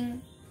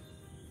 nurturing,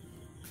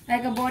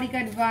 like a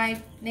bodyguard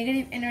vibe.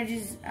 Negative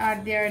energies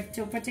are there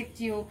to protect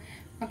you.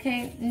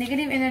 Okay,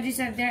 negative energies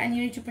are there and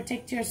you need to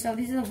protect yourself.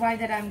 This is the vibe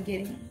that I'm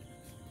getting.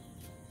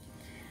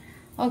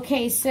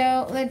 Okay,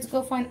 so let's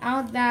go find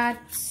out that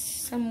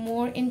some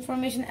more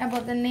information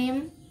about the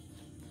name.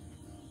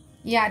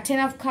 Yeah, 10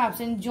 of Cups,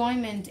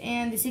 enjoyment,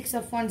 and the 6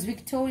 of Wands,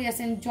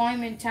 victorious,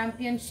 enjoyment,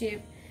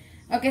 championship.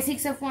 Okay,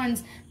 6 of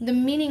Wands, the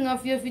meaning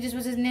of your future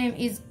spouse's name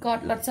is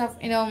got lots of,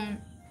 you know,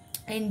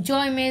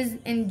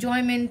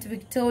 enjoyment,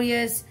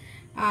 victorious,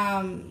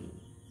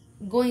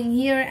 going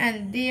here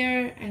and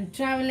there and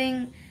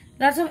traveling.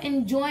 Lots of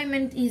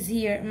enjoyment is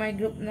here, my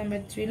group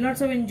number 3.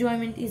 Lots of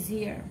enjoyment is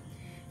here.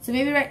 So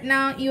maybe right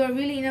now you are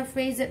really in a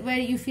phase that where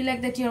you feel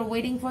like that you're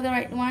waiting for the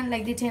right one,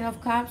 like the 10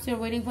 of Cups, you're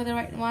waiting for the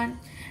right one.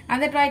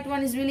 And that right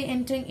one is really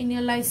entering in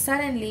your life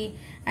suddenly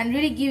and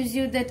really gives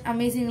you that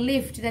amazing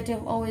lift that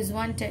you've always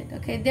wanted.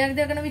 Okay, they're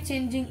going to be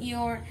changing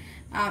your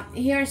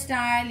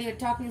hairstyle, your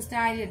talking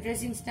style, your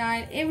dressing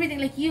style, everything.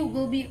 Like you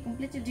will be a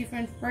completely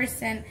different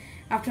person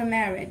after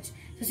marriage.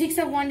 So 6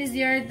 of Wands is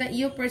here, that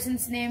your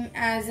person's name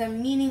as a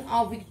meaning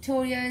of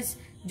victorious,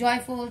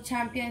 joyful,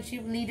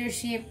 championship,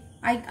 leadership.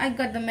 I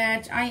got the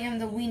match. I am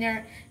the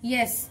winner.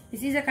 Yes,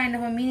 this is a kind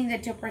of a meaning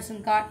that your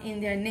person got in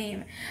their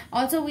name.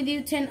 Also, with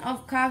you 10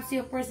 of Cups,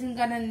 your person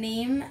got a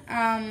name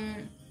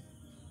that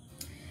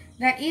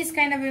is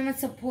kind of very much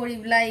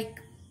supportive. Like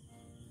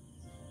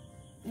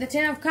the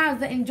 10 of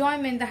Cups, the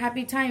enjoyment, the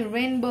happy time,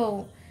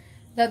 rainbow.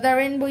 The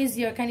rainbow is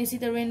here. Can you see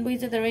the rainbow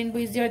is there? The rainbow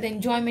is there. The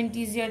enjoyment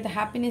is here. The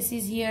happiness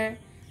is here.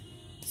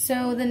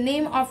 So the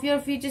name of your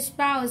future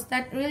spouse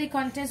that really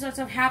contains lots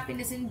of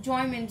happiness,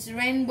 enjoyments,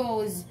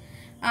 rainbows.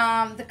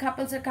 The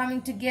couples are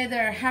coming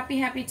together,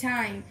 happy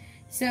time.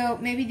 So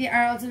maybe they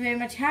are also very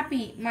much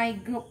happy. My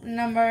group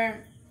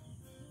number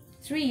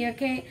 3.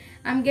 Okay,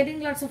 I'm getting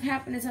lots of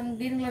happiness, I'm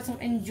getting lots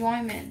of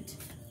enjoyment.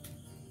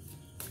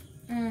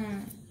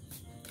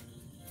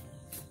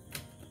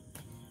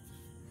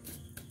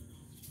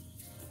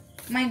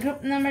 My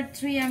group number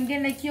 3, I'm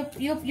getting like your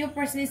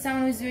person is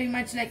someone who is very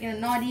much like, you know,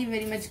 naughty,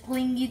 very much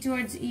clingy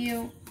towards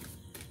you.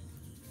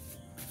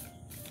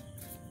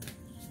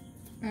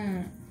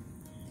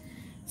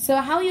 So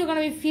how you're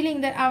going to be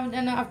feeling that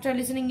after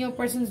listening your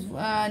person's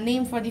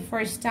name for the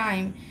first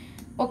time?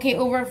 Okay,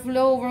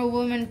 overflow,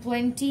 overwhelming,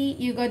 plenty.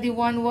 You got the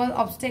one wall,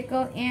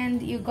 obstacle,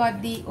 and you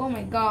got the, oh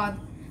my god,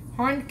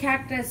 horned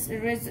cactus,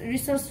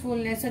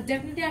 resourcefulness. So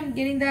definitely I'm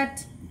getting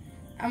that.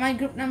 My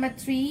group number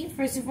 3,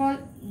 first of all,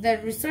 the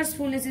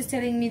resourcefulness is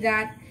telling me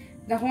that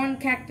the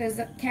horned cactus,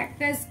 the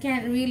cactus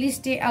can really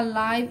stay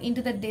alive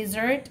into the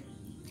desert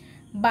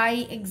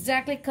by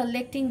exactly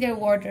collecting their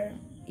water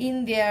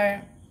in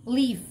their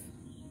leaf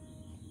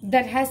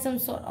that has some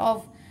sort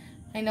of,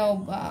 you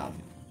know,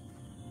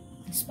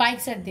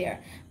 spikes are there.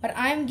 But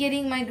I'm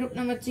getting my group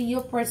number 2,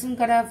 your person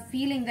got a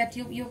feeling that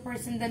your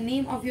person, the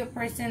name of your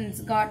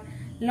person's got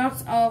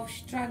lots of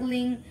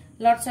struggling,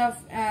 lots of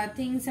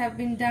things have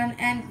been done,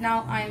 and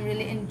now I'm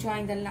really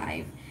enjoying the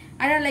life.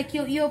 I don't like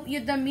you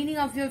the meaning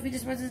of your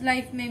future person's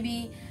life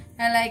maybe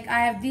like I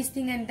have this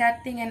thing and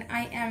that thing and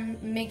I am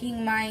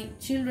making my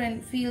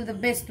children feel the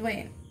best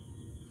way.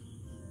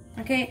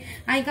 Okay,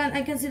 I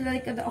can see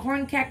like the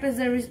horn cactus,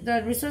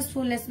 the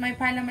resourcefulness, my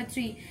pile number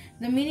 3.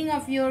 The meaning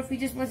of your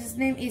future person's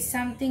name is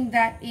something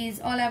that is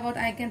all about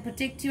I can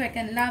protect you, I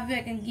can love you,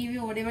 I can give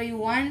you whatever you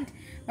want.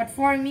 But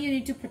for me, you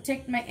need to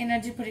protect my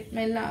energy, protect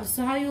my love.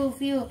 So how you will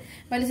feel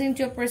by listening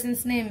to your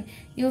person's name?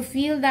 You'll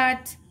feel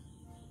that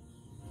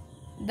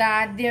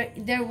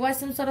there was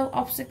some sort of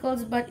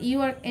obstacles, but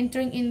you are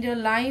entering in your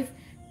life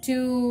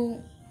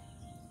to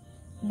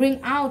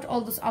bring out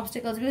all those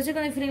obstacles, because you're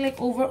gonna feeling like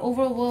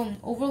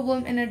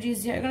overwhelmed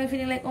energies here. You're gonna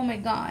feeling like, oh my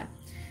god,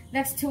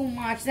 that's too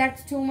much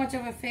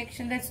of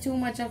affection, that's too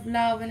much of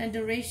love and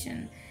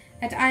adoration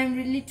that I'm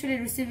literally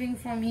receiving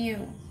from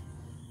you.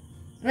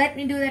 Let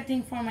me do that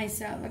thing for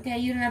myself. Okay,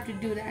 you don't have to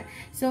do that.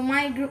 So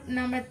my group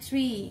number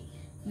 3,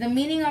 the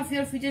meaning of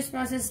your future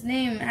spouse's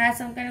name as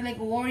some kind of like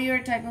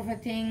warrior type of a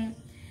thing,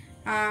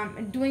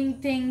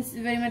 doing things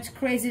very much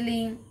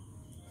crazily,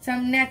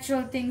 some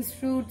natural things,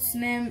 fruits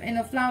name, you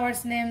know,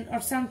 flowers name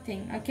or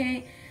something.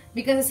 Okay,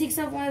 because the 6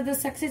 of Wands, the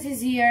success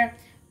is here.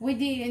 With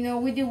the, you know,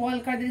 with the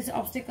world card, there is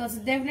obstacles.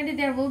 Definitely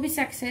there will be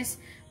success,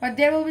 but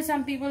there will be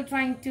some people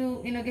trying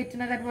to, you know, get to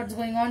know that what's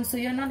going on. So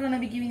you're not going to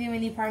be giving them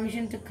any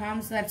permission to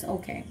come, so that's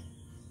okay.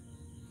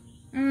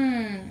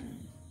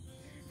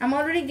 I'm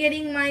already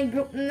getting my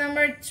group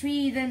number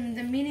 3. Then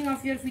the meaning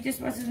of your future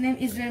spouse's name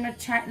is very much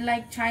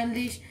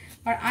childish,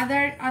 or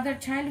other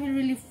child will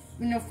really,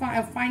 you know,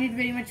 find it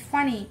very much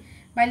funny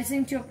by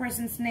listening to your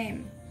person's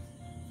name.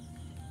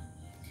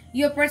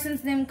 Your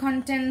person's name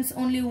contains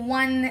only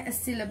 1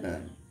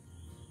 syllable.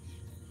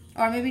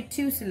 Or maybe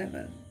 2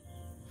 syllables,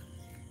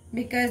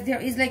 because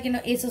there is like, you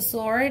know, Ace of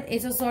Sword.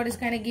 Ace of Sword is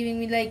kind of giving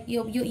me like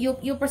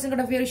your person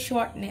got a very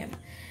short name.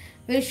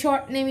 Very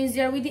short name is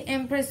there. With the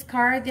Empress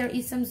card, there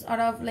is some sort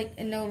of like,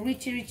 you know,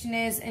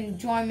 richness,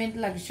 enjoyment,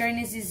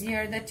 luxuriousness is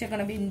here that you're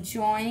gonna be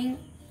enjoying.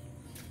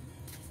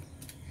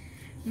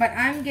 But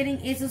I'm getting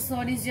Ace of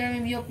Swords here.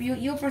 Maybe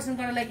your person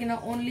got like, you know,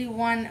 only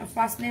one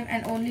first name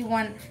and only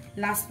one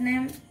last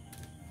name.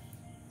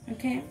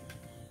 Okay.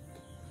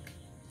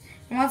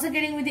 I'm also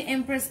getting with the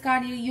Empress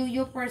card.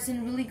 Your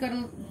person really got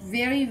a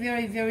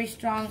very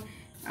strong.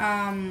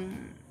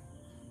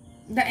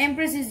 The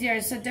Empress is here,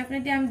 so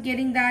definitely I'm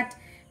getting that.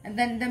 And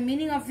then the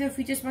meaning of your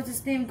future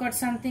spouse's name got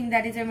something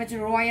that is very much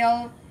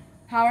royal,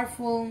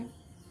 powerful,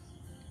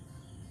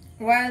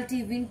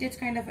 royalty, vintage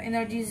kind of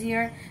energies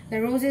here.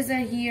 The roses are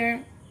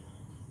here.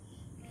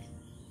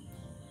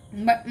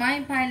 But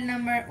my pile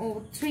number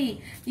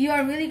 3, you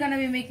are really gonna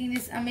be making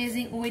this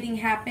amazing wedding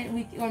happen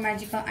with your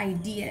magical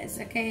ideas.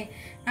 Okay,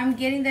 I'm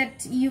getting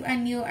that you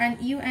and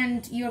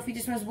your future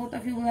spouse, both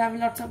of you will have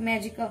lots of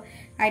magical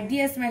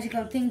ideas,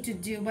 magical thing to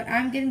do. But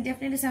I'm getting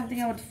definitely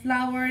something about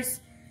flowers,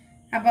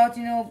 about,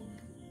 you know,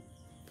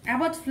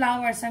 about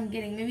flowers. I'm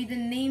getting maybe the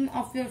name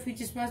of your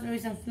future spouse, maybe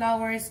some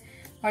flowers,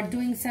 or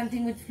doing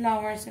something with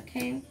flowers.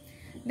 Okay,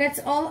 that's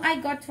all I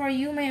got for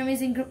you, my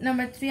amazing group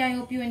number 3. I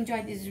hope you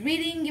enjoyed this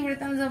reading. Give it a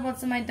thumbs up,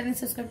 also my channel,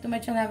 subscribe to my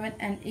channel,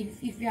 and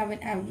if you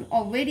haven't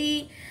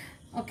already.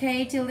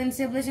 Okay, till then,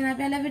 stay blessed and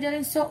happy. I love you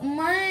darling so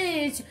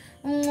much.